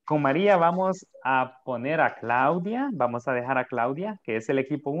vamos a poner a Claudia, vamos a dejar a Claudia, que es el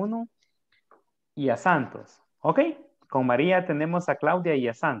equipo 1, y a Santos, ¿ok? Con María tenemos a Claudia y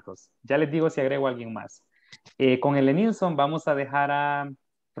a Santos. Ya les digo si agrego a alguien más. Con Ellen Nilsson vamos a dejar a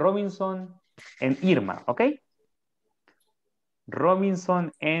Robinson en Irma, ¿ok?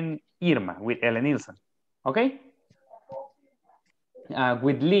 Robinson and Irma with Ellen Nilsson, ¿ok?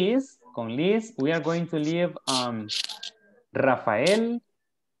 With Liz, con Liz, we are going to leave Rafael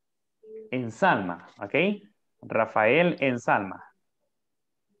en Salma, ¿ok? Rafael en Salma.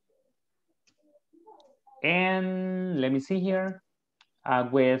 And let me see here.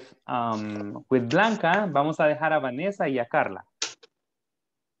 With Blanca, vamos a dejar a Vanessa y a Carla.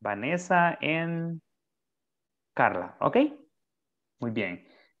 Vanessa en Carla, ¿ok? Muy bien.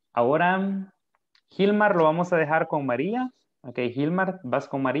 Ahora, Gilmar lo vamos a dejar con María. Ok, Gilmar, vas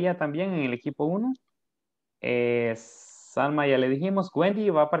con María también en el equipo 1. Salma ya le dijimos. Wendy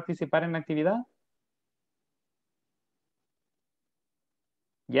va a participar en la actividad.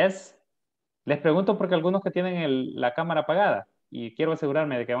 Yes. Les pregunto porque algunos que tienen la cámara apagada y quiero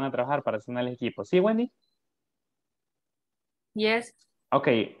asegurarme de que van a trabajar para hacer el equipo. ¿Sí, Wendy? Yes. Ok,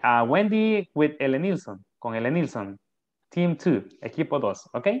 Wendy with Ellen Nilsson, con Ellen Nilsson. Team 2, equipo 2,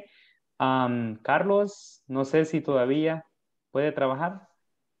 ¿ok? Carlos, no sé si todavía puede trabajar.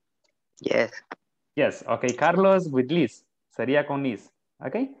 Yes. Yes, okay. Carlos with Liz. Sería con Liz.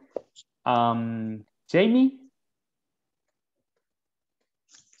 Okay. Jamie.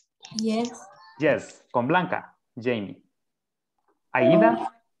 Yes. Yes, con Blanca. Jamie.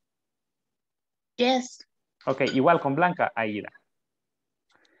 Aida. Yes. Okay, igual con Blanca, Aida.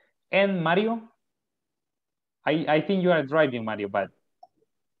 And Mario. I think you are driving, Mario, but.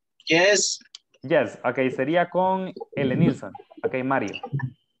 Yes. Yes, okay, sería con L. Nilsson. Okay, Mario.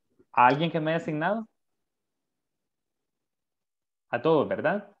 ¿A alguien que me haya asignado? A todos,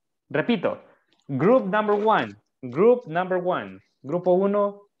 ¿verdad? Repito. Group number one. Group number one. Grupo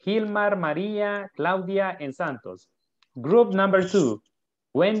 1, Gilmar, María, Claudia, and Santos. Group number 2,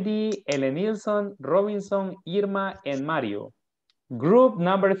 Wendy, Ellen Nilsson, Robinson, Irma, and Mario. Group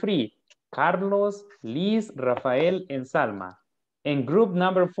number 3, Carlos, Liz, Rafael, and Salma. And group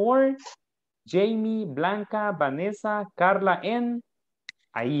number 4, Jamie, Blanca, Vanessa, Carla, and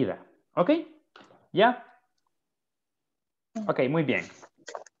Aida. ¿Ok? ¿Ya? Ok, muy bien.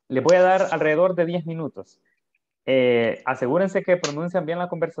 Les voy a dar alrededor de 10 minutos. Asegúrense que pronuncian bien la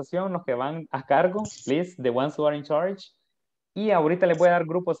conversación, los que van a cargo, please, the ones who are in charge. Y ahorita les voy a dar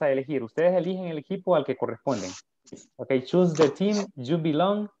grupos a elegir. Ustedes eligen el equipo al que corresponden. Ok, choose the team you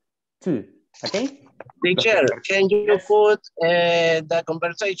belong to. Ok. Teacher, can you put the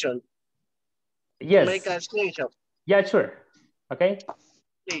conversation? Yes. Make a screenshot. Yeah, sure. Okay.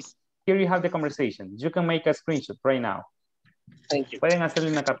 Please. Here you have the conversation. You can make a screenshot right now. Thank you. Pueden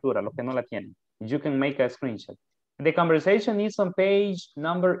hacerle una captura, los que no la tienen. You can make a screenshot. The conversation is on page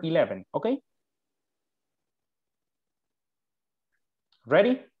number 11, okay?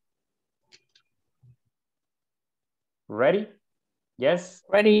 Ready? Ready? Yes?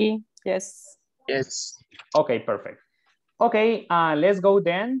 Ready, yes. Yes. Okay, perfect. Okay, let's go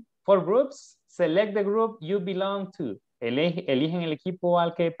then. For groups, select the group you belong to. Eligen el equipo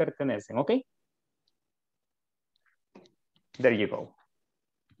al que pertenecen, okay? There you go.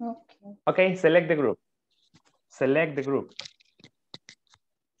 Okay. Okay, select the group. Select the group.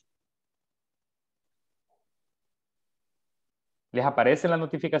 ¿Les aparece la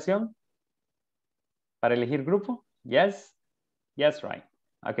notificación para elegir grupo? Yes? Yes, right.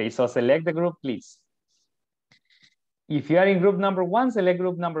 Okay, so select the group, please. If you are in group number 1, select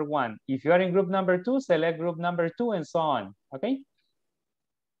group number 1. If you are in group number 2, select group number 2, and so on. Okay?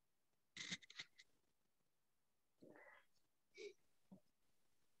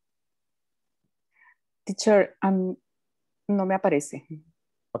 Teacher, no me aparece.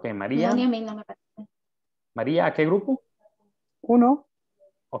 Okay, María. No, ni a mí no me parece. María, ¿a qué grupo? 1.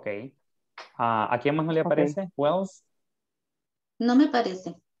 Ok. ¿A quién más no le aparece? Okay. Wells. No me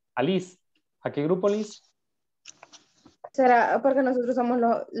parece. A Liz. ¿A qué grupo, Liz? ¿Será porque nosotros somos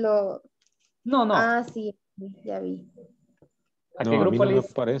los... No, no. Ah, sí, ya vi. ¿A qué No, a mí grupo, no me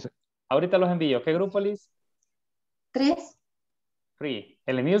Liz? parece. Ahorita los envío. ¿Qué grupo, Liz? 3. Free.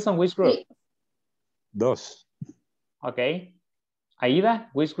 Ellen Nilsson, which group? 2. Ok. Aida,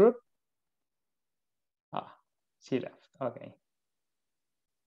 which group? Ah, she left. Okay.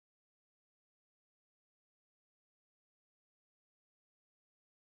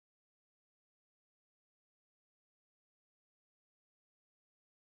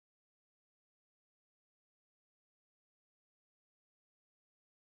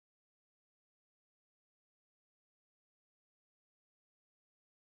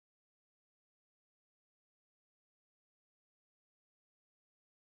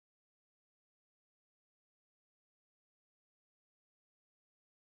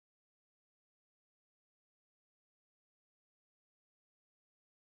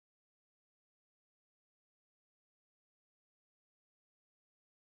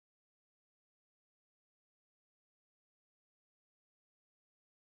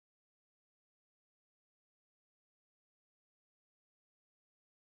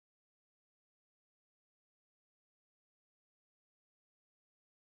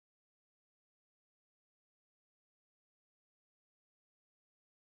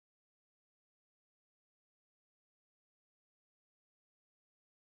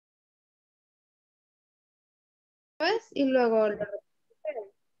 Y luego...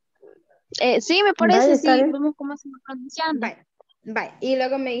 Sí, me parece, sí. Vemos cómo se va pronunciando. Vaya, vaya. Y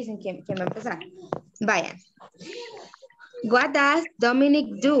luego me dicen quién va a empezar. Vaya. What does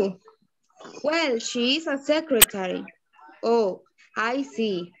Dominic do? Well, she is a secretary. Oh, I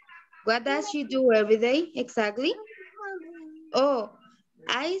see. What does she do every day exactly? Oh,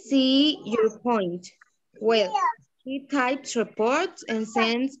 I see your point. Well, she types reports and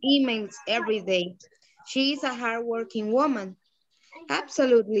sends emails every day. She is a hardworking woman.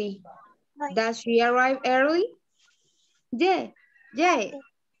 Absolutely. Does she arrive early? Yeah.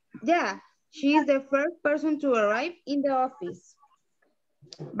 She is the first person to arrive in the office.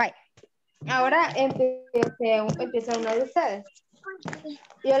 Bye. Ahora empieza una de ustedes.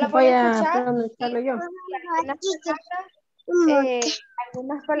 Yo la voy a escuchar. Pronunciarlo yo.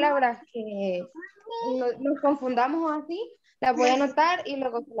 Algunas palabras que nos confundamos o así, las voy a anotar y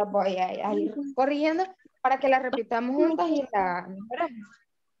luego las voy a ir corrigiendo para que las repitamos juntas y la mejoremos.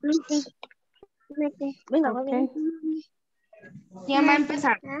 Okay. ¿Quién va a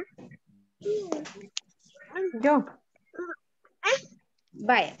empezar? Yo.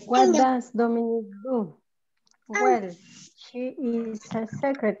 Vaya. What does Dominic do? Well, she is a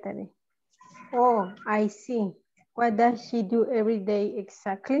secretary. Oh, I see. What does she do every day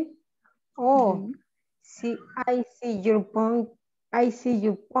exactly? Oh, see, I see your point. I see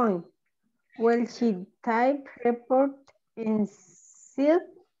your point. Well, she type, report, and send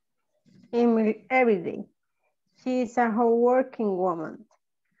email every day. She is a hardworking woman.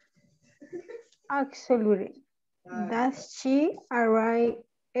 Absolutely. Does she arrive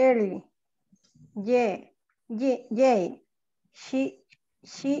early? Yeah. She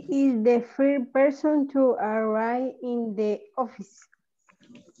is the first person to arrive in the office.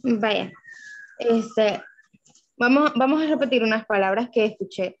 Vaya. Vamos a repetir unas palabras que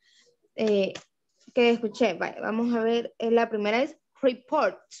escuché. Vaya, vamos a ver. La primera es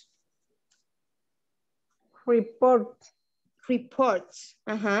report. Report.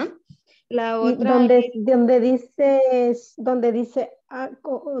 Ajá. La otra donde dice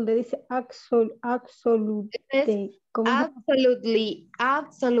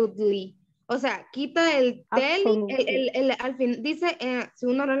absolutely. O sea, quita el tell, al fin dice, si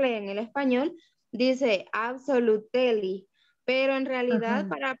uno lo lee en el español, dice absolutely, pero en realidad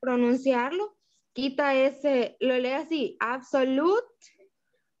para pronunciarlo, quita ese, lo lee así, absolutely,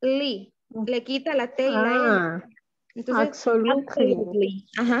 le quita la T y la L. Entonces, absolutely.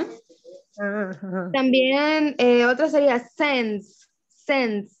 Ajá. También otra sería sense.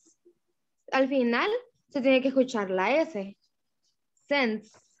 Al final se tiene que escuchar la S.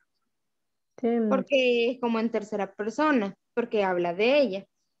 Sense. Porque es como en tercera persona, porque habla de ella.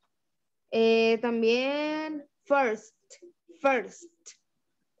 También first.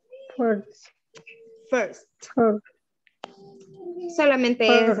 Solamente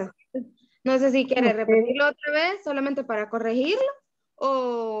eso. No sé si quiere repetirlo otra vez, solamente para corregirlo,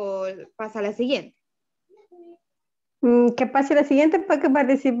 o pasa a la siguiente. Que pase la siguiente para que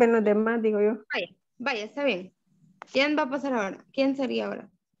participen los demás, digo yo. Vaya, está bien. ¿Quién va a pasar ahora? ¿Quién sería ahora?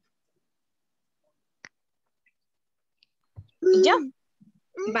 Yo.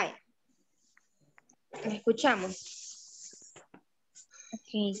 Vaya. Escuchamos.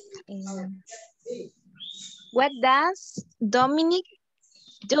 Okay. What does Dominic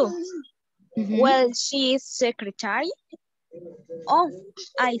do? Well, she is secretary. Oh,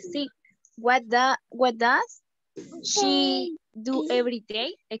 I see. What does she do every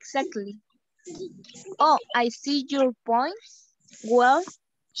day exactly? Oh, I see your point. Well,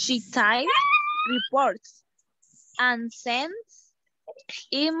 she types, reports, and sends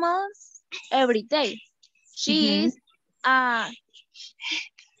emails every day. She is a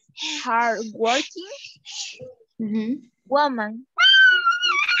hardworking woman.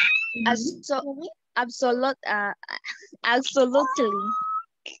 Absolutely.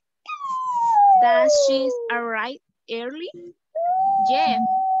 Does she arrive early? Yes.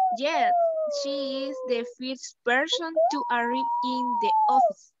 She is the first person to arrive in the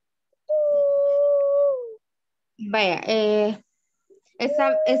office. Vaya,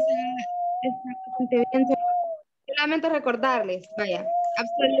 solamente recordarles, vaya,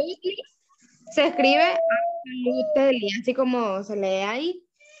 absolutely se escribe absolutely, así como se lee ahí,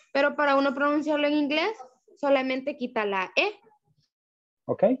 pero para uno pronunciarlo en inglés, solamente quita la E.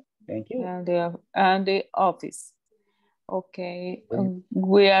 Okay, thank you. And the office. Okay,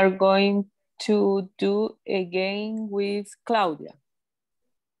 we are going to do again with Claudia.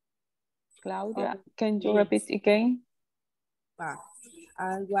 Claudia, can you repeat again?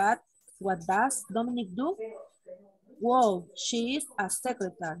 What does Dominic do? Well, she is a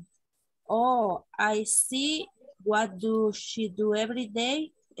secretary. Oh, I see. What does she do every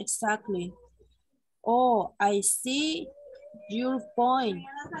day? Exactly. Oh, I see your point.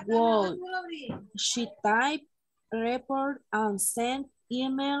 Well, she type, report, and send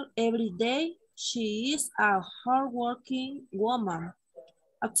email every day. She is a hardworking woman.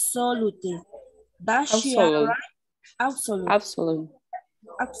 Absolutely. Does she arrive? Absolutely.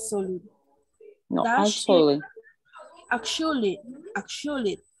 No, Does actually. Actually.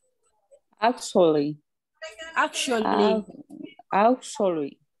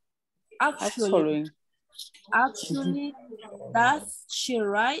 Actually, does she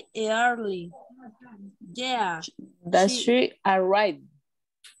arrive early? Yeah. Does she arrive?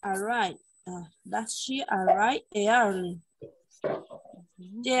 Arrive. Does she arrive early?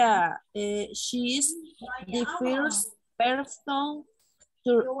 Yeah. She is the first person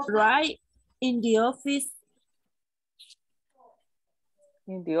to arrive in the office.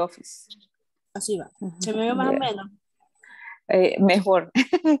 In the office. Así va. ¿Se me ve más o menos? Mejor.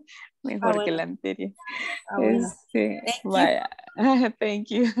 Mejor que bueno. la anterior. Bueno. Vaya.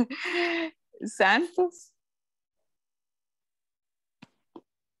 Thank you. Santos.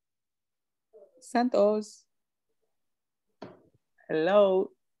 Santos.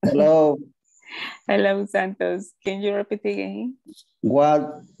 Hello. Hello. Hello, Santos. Can you repeat again?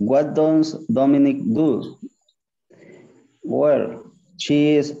 What does Dominic do? Well,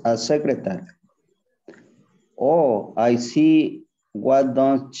 she is a secretary. Oh, I see. What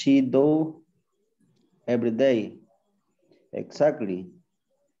does she do every day? Exactly.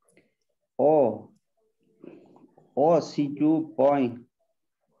 Oh, see you point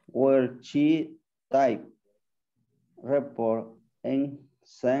where she type, report, and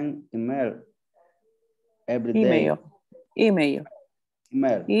send email every day. Email.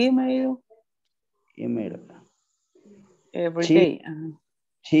 Every day.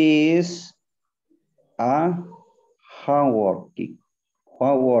 She is a hardworking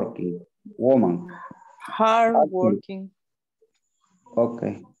woman. Hardworking.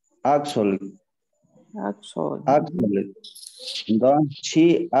 Okay. Actually. Don't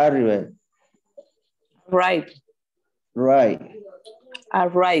she arrive? Right.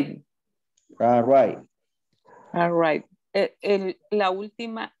 La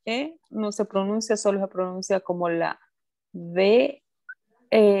última E no se pronuncia, solo se pronuncia como la B,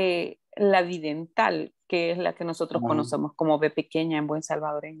 la bidental, que es la que nosotros conocemos como B pequeña en buen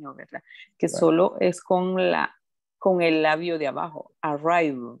salvadoreño, ¿verdad? Que solo es con el labio de abajo.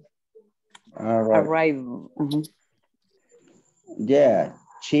 Arrive. Yeah,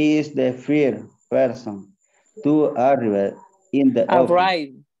 she is the first person to arrive in the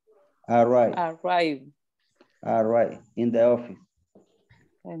office. Arrive in the office.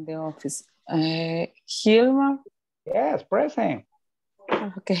 In the office. Hilmar? Yes, present.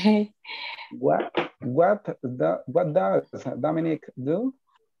 Okay. What does Dominic do?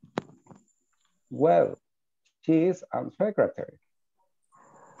 Well, she is a secretary.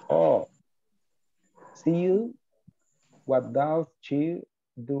 Oh, see you. What does she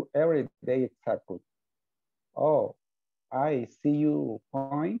do every day exactly? Oh, I see you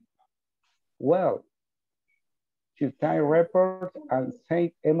point. Well, she type report and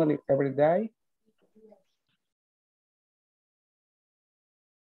send Emily every day.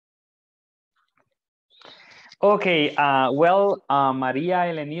 Okay, Maria,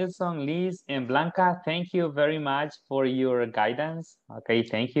 Elenilson, Liz, and Blanca, thank you very much for your guidance. Okay,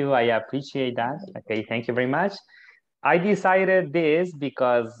 thank you. I appreciate that. Okay, thank you very much. I decided this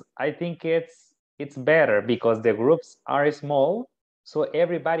because I think it's better because the groups are small, so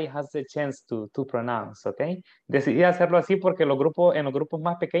everybody has the chance to pronounce, okay? Decidí hacerlo así porque en los grupos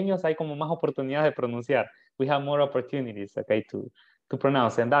más pequeños hay como más oportunidades de pronunciar. We have more opportunities, okay, to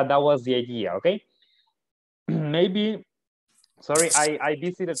pronounce, and that was the idea, okay? Maybe, sorry, I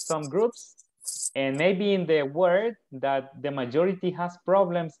visited some groups, and maybe in the word that the majority has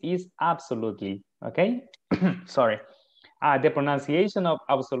problems is absolutely, okay? Sorry. The pronunciation of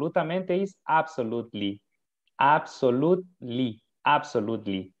absolutamente is absolutely.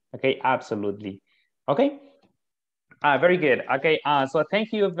 Okay, absolutely. Okay? Very good. Okay, so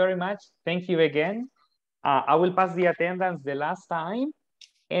thank you very much. Thank you again. I will pass the attendance the last time,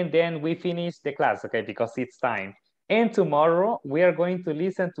 and then we finish the class, okay, because it's time. And tomorrow, we are going to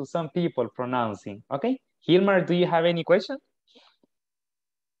listen to some people pronouncing, okay? Hilmar, do you have any question?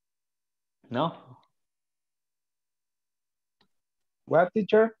 No? What,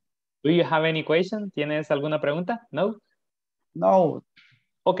 teacher? Do you have any question? ¿Tienes alguna pregunta? No? No.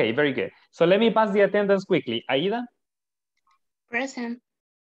 Okay, very good. So let me pass the attendance quickly. Aida? Present.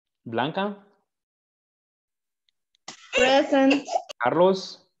 Blanca? Present.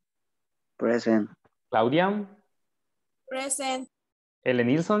 Carlos? Present. Claudia? Present.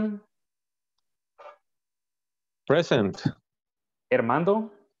 Elenilson? Present.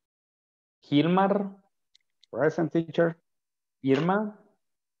 Armando? Hilmar? Present, teacher. Irma?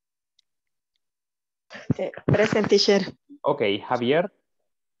 Present, teacher. Okay, Javier?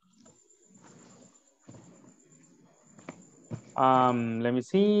 Let me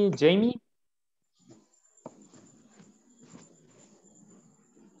see, Jamie?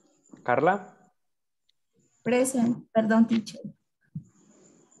 Carla? Present, perdón, teacher.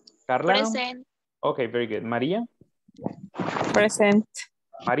 Carla? Present. Okay, very good. Maria? Present.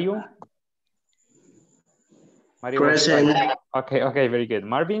 Mario? Mario was Present. quiet. Okay, very good.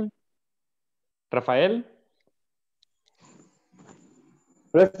 Marvin? Rafael?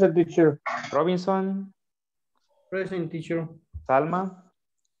 Present, teacher. Robinson? Present, teacher. Salma?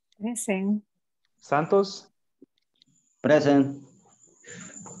 Present. Santos? Present.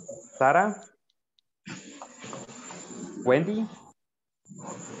 Sara? Wendy?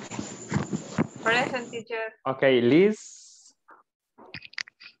 Present, teacher. Okay, Liz?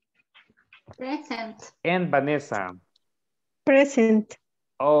 Present. And Vanessa? Present.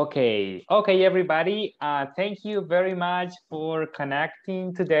 Okay, everybody. Thank you very much for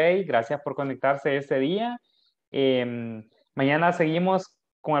connecting today. Gracias por conectarse este día. Mañana seguimos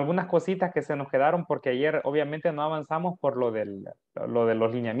con algunas cositas que se nos quedaron porque ayer obviamente no avanzamos por lo de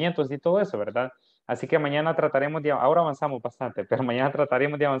los lineamientos y todo eso, ¿verdad? Así que mañana trataremos de, ahora avanzamos bastante, pero mañana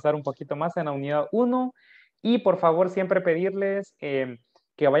trataremos de avanzar un poquito más en la unidad 1 y por favor siempre pedirles que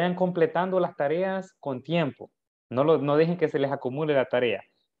vayan completando las tareas con tiempo. No dejen que se les acumule la tarea.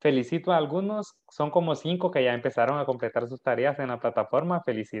 Felicito a algunos, son como 5 que ya empezaron a completar sus tareas en la plataforma.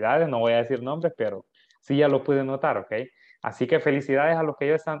 Felicidades, no voy a decir nombres, pero sí ya lo pude notar, ¿ok? Así que felicidades a los que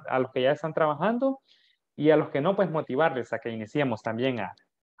ya están trabajando y a los que no, pues motivarles a que iniciemos también a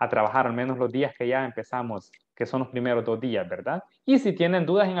trabajar, al menos los días que ya empezamos, que son los primeros 2 días, ¿verdad? Y si tienen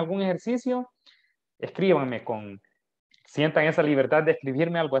dudas en algún ejercicio, escríbanme sientan esa libertad de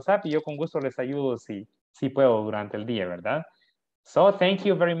escribirme al WhatsApp y yo con gusto les ayudo si puedo durante el día, ¿verdad? So, thank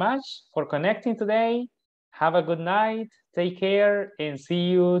you very much for connecting today. Have a good night. Take care and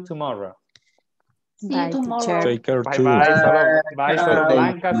see you tomorrow. See you tomorrow. Take care Bye too. bye. Solo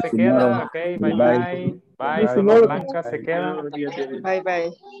Blanca se queda. Ok, bye. Solo Blanca se queda. Bye,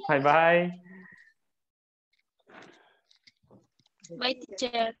 bye. Bye. Bye,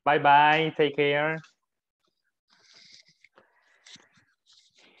 teacher. Bye. Take care.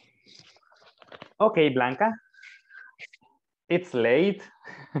 Okay, Blanca. It's late.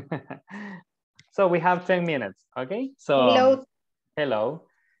 So we have 10 minutes, okay? So hello.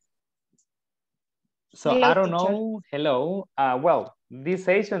 So Hello, I don't teacher. know, hello. Well, this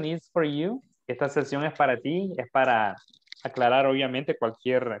session is for you. Esta sesión es para ti, es para aclarar obviamente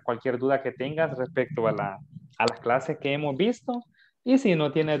cualquier duda que tengas respecto a las clases que hemos visto. Y si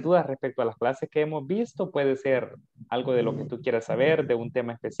no tienes dudas respecto a las clases que hemos visto, puede ser algo de lo que tú quieras saber, de un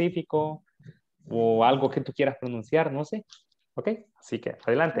tema específico o algo que tú quieras pronunciar, no sé. Ok, así que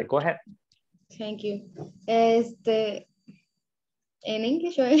adelante, go ahead. Thank you. ¿En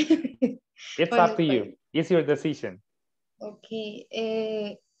English o It's up to you. It's your decision. Ok.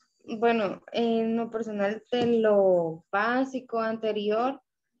 Bueno, en lo personal de lo básico anterior,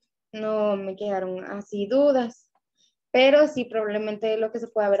 no me quedaron así dudas, pero sí probablemente lo que se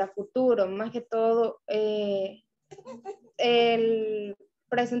pueda ver a futuro, más que todo el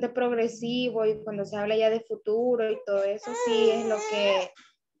presente progresivo y cuando se habla ya de futuro y todo eso, sí es lo que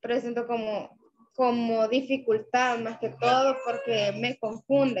presento como dificultad más que todo porque me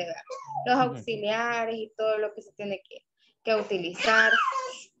confunde, ¿verdad? Los auxiliares y todo lo que se tiene que utilizar.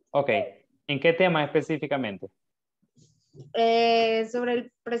 Ok, ¿en qué tema específicamente? Sobre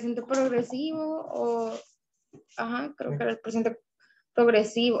el presente progresivo creo que era el presente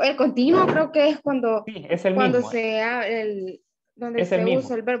progresivo. El continuo creo que es cuando, sí, es el cuando mismo. donde se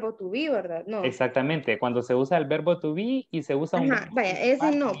usa el verbo to be, ¿verdad? No. Exactamente, cuando se usa el verbo to be y se usa un verbo vaya,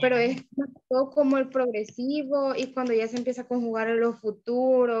 ese no, pero es todo como el progresivo y cuando ya se empieza a conjugar en los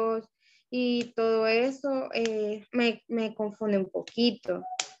futuros y todo eso me confunde un poquito.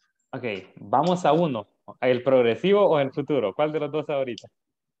 Ok, vamos a uno. ¿El progresivo o el futuro? ¿Cuál de los dos ahorita?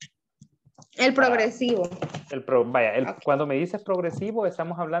 El progresivo. Cuando me dices progresivo,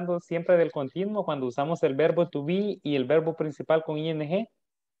 estamos hablando siempre del continuo cuando usamos el verbo to be y el verbo principal con ing.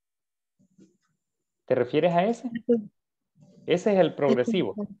 ¿Te refieres a ese? Ese es el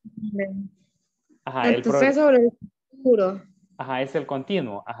progresivo. Ajá, entonces sobre el futuro. Ajá, es el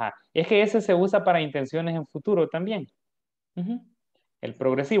continuo. Ajá. Es que ese se usa para intenciones en futuro también. El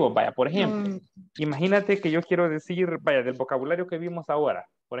progresivo, vaya, por ejemplo, imagínate que yo quiero decir, vaya, del vocabulario que vimos ahora,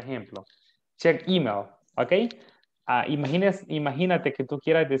 por ejemplo, check email, ¿ok? Imagínate que tú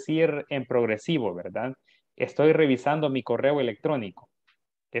quieras decir en progresivo, ¿verdad? Estoy revisando mi correo electrónico.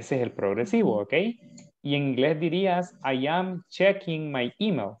 Ese es el progresivo, ¿ok? Y en inglés dirías, I am checking my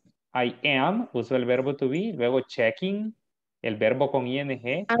email. I am, uso el verbo to be, luego checking, el verbo con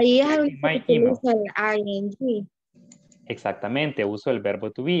ing. Ahí es donde se utiliza el ing. Exactamente, uso el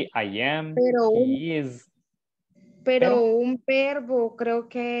verbo to be. I am, he is. Pero un verbo creo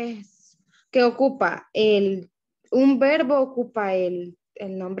que ocupa un verbo ocupa el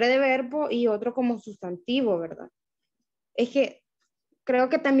el nombre de verbo y otro como sustantivo, ¿verdad? Es que creo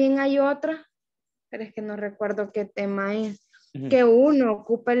que también hay otra, pero es que no recuerdo qué tema es, que uno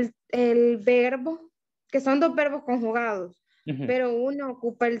ocupa el verbo, que son dos verbos conjugados, pero uno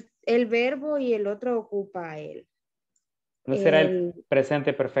ocupa el verbo y el otro ocupa ¿No será el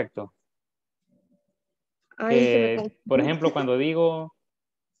presente perfecto? Ay, es que me confundí. Por ejemplo, cuando digo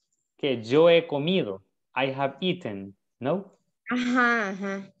que yo he comido, I have eaten, ¿no? Ajá,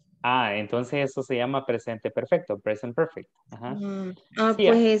 ajá. Ah, entonces eso se llama presente perfecto, present perfect. Ajá. Sí,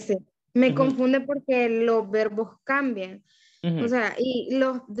 Pues ese. Me confunde porque los verbos cambian. O sea, y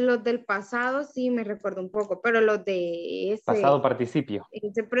los del pasado sí me recuerdo un poco, pero los de pasado participio.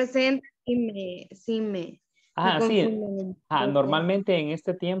 ese presente sí me confunden. Normalmente en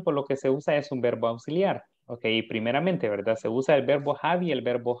este tiempo lo que se usa es un verbo auxiliar. Ok, primeramente, ¿verdad? Se usa el verbo have y el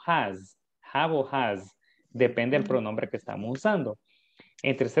verbo has. Have o has. Depende del pronombre que estamos usando.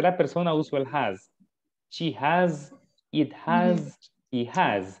 En tercera persona uso el has. She has, it has, he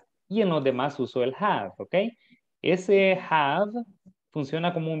has. Y en los demás uso el have, ¿ok? Ese have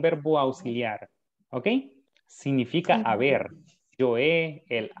funciona como un verbo auxiliar, ¿ok? Significa haber. Yo he,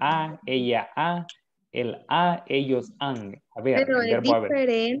 el ha, ella ha, el ha, ellos han. Haber, Pero el es verbo haber.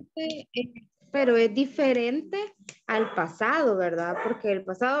 diferente al pasado, ¿verdad? Porque el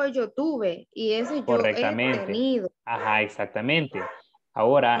pasado yo tuve y ese yo he tenido. Ajá, exactamente.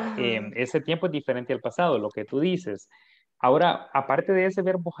 Ahora, ese tiempo es diferente al pasado, lo que tú dices. Ahora, aparte de ese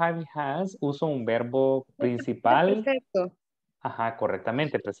verbo have y has, uso un verbo principal. Perfecto. Ajá,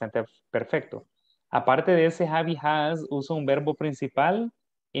 correctamente, presente perfecto. Aparte de ese have y has, uso un verbo principal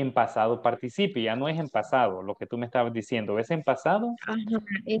en pasado participio. Ya no es en pasado, lo que tú me estabas diciendo. Es en pasado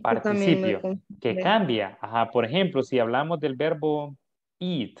participio, que cambia. Ajá, por ejemplo, si hablamos del verbo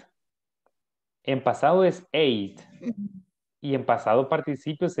eat, en pasado es ate. Y en pasado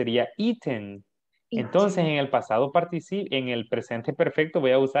participio sería eaten. Entonces, en el pasado participio, en el presente perfecto, voy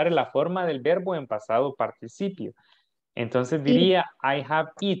a usar la forma del verbo en pasado participio. Entonces diría, I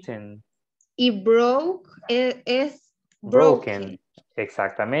have eaten. Y broke es Broken.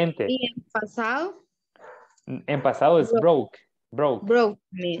 Exactamente. ¿Y en pasado? En pasado es broke. Broke.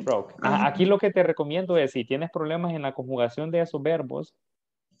 Ajá. Aquí lo que te recomiendo es, si tienes problemas en la conjugación de esos verbos,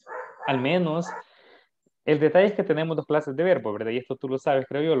 al menos... El detalle es que tenemos dos clases de verbos, ¿verdad? Y esto tú lo sabes,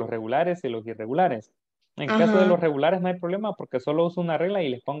 creo yo, los regulares y los irregulares. En el caso de los regulares no hay problema porque solo uso una regla y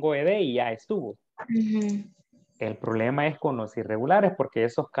les pongo ed y ya estuvo. El problema es con los irregulares porque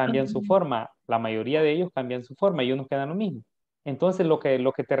esos cambian su forma. La mayoría de ellos cambian su forma y unos quedan lo mismo. Entonces lo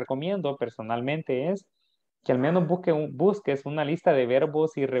que te recomiendo personalmente es que al menos busques una lista de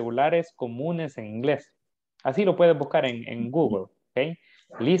verbos irregulares comunes en inglés. Así lo puedes buscar en Google, ¿ok?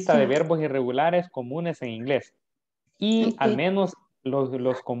 Lista de verbos irregulares comunes en inglés. Y al menos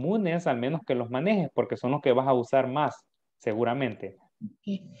los comunes, al menos que los manejes, porque son los que vas a usar más, seguramente.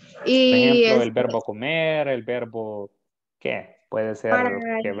 Por ejemplo, el verbo comer, el verbo, ¿qué? Puede ser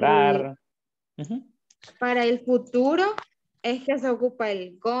quebrar. Para el futuro es que se ocupa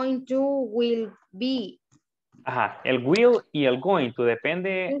el going to, will be. Ajá, el will y el going to,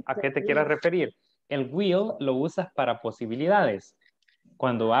 depende a qué te quieras referir. El will lo usas para posibilidades.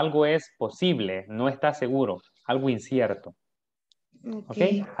 Cuando algo es posible, no está seguro, algo incierto. ¿Ok?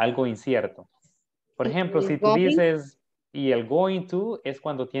 Algo incierto. Por ejemplo, si tú dices, y el going to es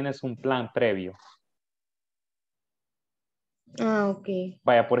cuando tienes un plan previo. Ok.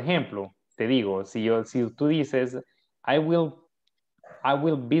 Vaya, por ejemplo, te digo, si tú dices, I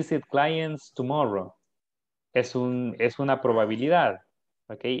will visit clients tomorrow. Es una probabilidad,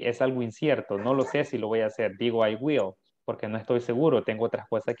 ¿ok? Es algo incierto, no lo sé si lo voy a hacer, digo I will, porque no estoy seguro, tengo otras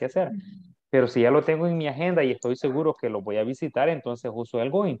cosas que hacer. Pero si ya lo tengo en mi agenda y estoy seguro que lo voy a visitar, entonces uso el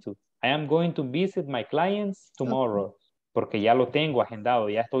going to. I am going to visit my clients tomorrow, porque ya lo tengo agendado,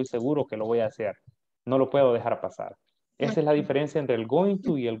 ya estoy seguro que lo voy a hacer. No lo puedo dejar pasar. Esa es la diferencia entre el going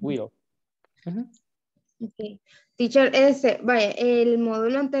to y el will. Teacher, vaya, el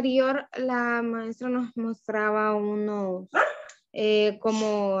módulo anterior la maestra nos mostraba unos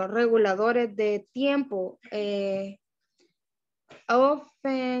como reguladores de tiempo.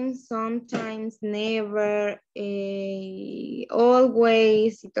 Often, sometimes, never,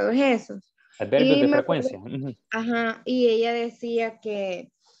 always y todos esos. Adverbios de frecuencia. Ajá, y ella decía que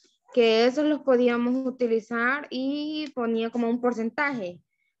esos los podíamos utilizar y ponía como un porcentaje,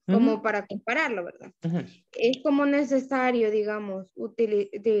 como para compararlo, ¿verdad? Es como necesario, digamos,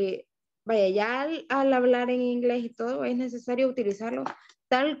 vaya, ya al hablar en inglés y todo, es necesario utilizarlo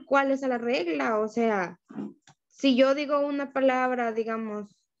tal cual es la regla, o sea, si yo digo una palabra,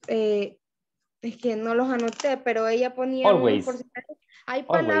 digamos, es que no los anoté, pero ella ponía Always. unos porcentajes. Hay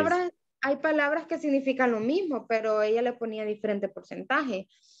Always. palabras que significan lo mismo, pero ella le ponía diferente porcentaje,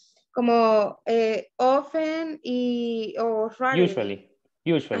 como often o rarely.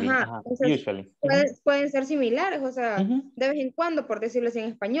 Usually. Ajá, Ajá. entonces, Usually. pueden ser similares, o sea, de vez en cuando, por decirlo así en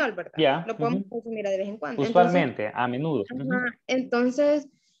español, ¿verdad? Yeah. Lo podemos consumir de vez en cuando. Usualmente, Entonces, a menudo. ajá, entonces,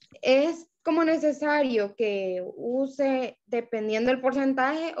 es como necesario que use dependiendo del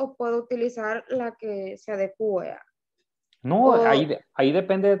porcentaje o puedo utilizar la que se adecue. No, ahí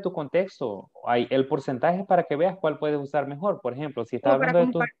depende de tu contexto. El porcentaje para que veas cuál puedes usar mejor. Por ejemplo, si estás hablando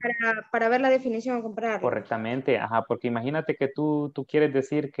de tu... Para ver la definición o compararla. Correctamente, ajá, porque imagínate que tú quieres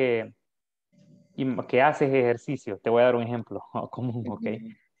decir que haces ejercicio. Te voy a dar un ejemplo común,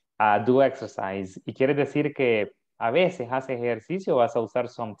 ¿ok? Do exercise. Y quieres decir que a veces haces ejercicio, vas a usar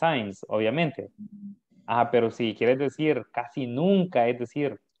sometimes, obviamente. Ajá, pero si quieres decir casi nunca, es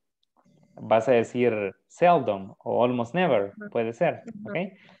decir, vas a decir seldom o almost never, puede ser, ¿ok?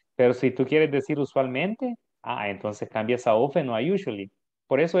 Pero si tú quieres decir usualmente, entonces cambias a often o a usually.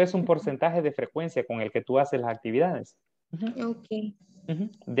 Por eso es un porcentaje de frecuencia con el que tú haces las actividades. Ok.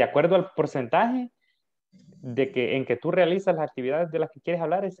 De acuerdo al porcentaje en que tú realizas las actividades de las que quieres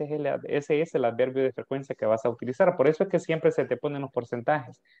hablar, ese es el adverbio de frecuencia que vas a utilizar. Por eso es que siempre se te ponen los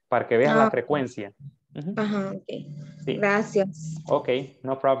porcentajes, para que veas la frecuencia. Ajá, ok. Sí. Gracias. Ok,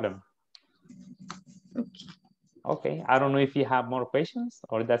 no problem. Okay, I don't know if you have more questions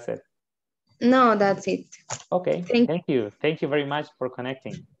or that's it. No, that's it. Okay, thank you. Thank you very much for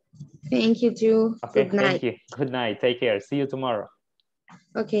connecting. Thank you too. Okay, Good night. thank you. Good night. Take care. See you tomorrow.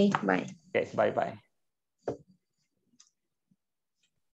 Okay, bye. Okay, bye-bye.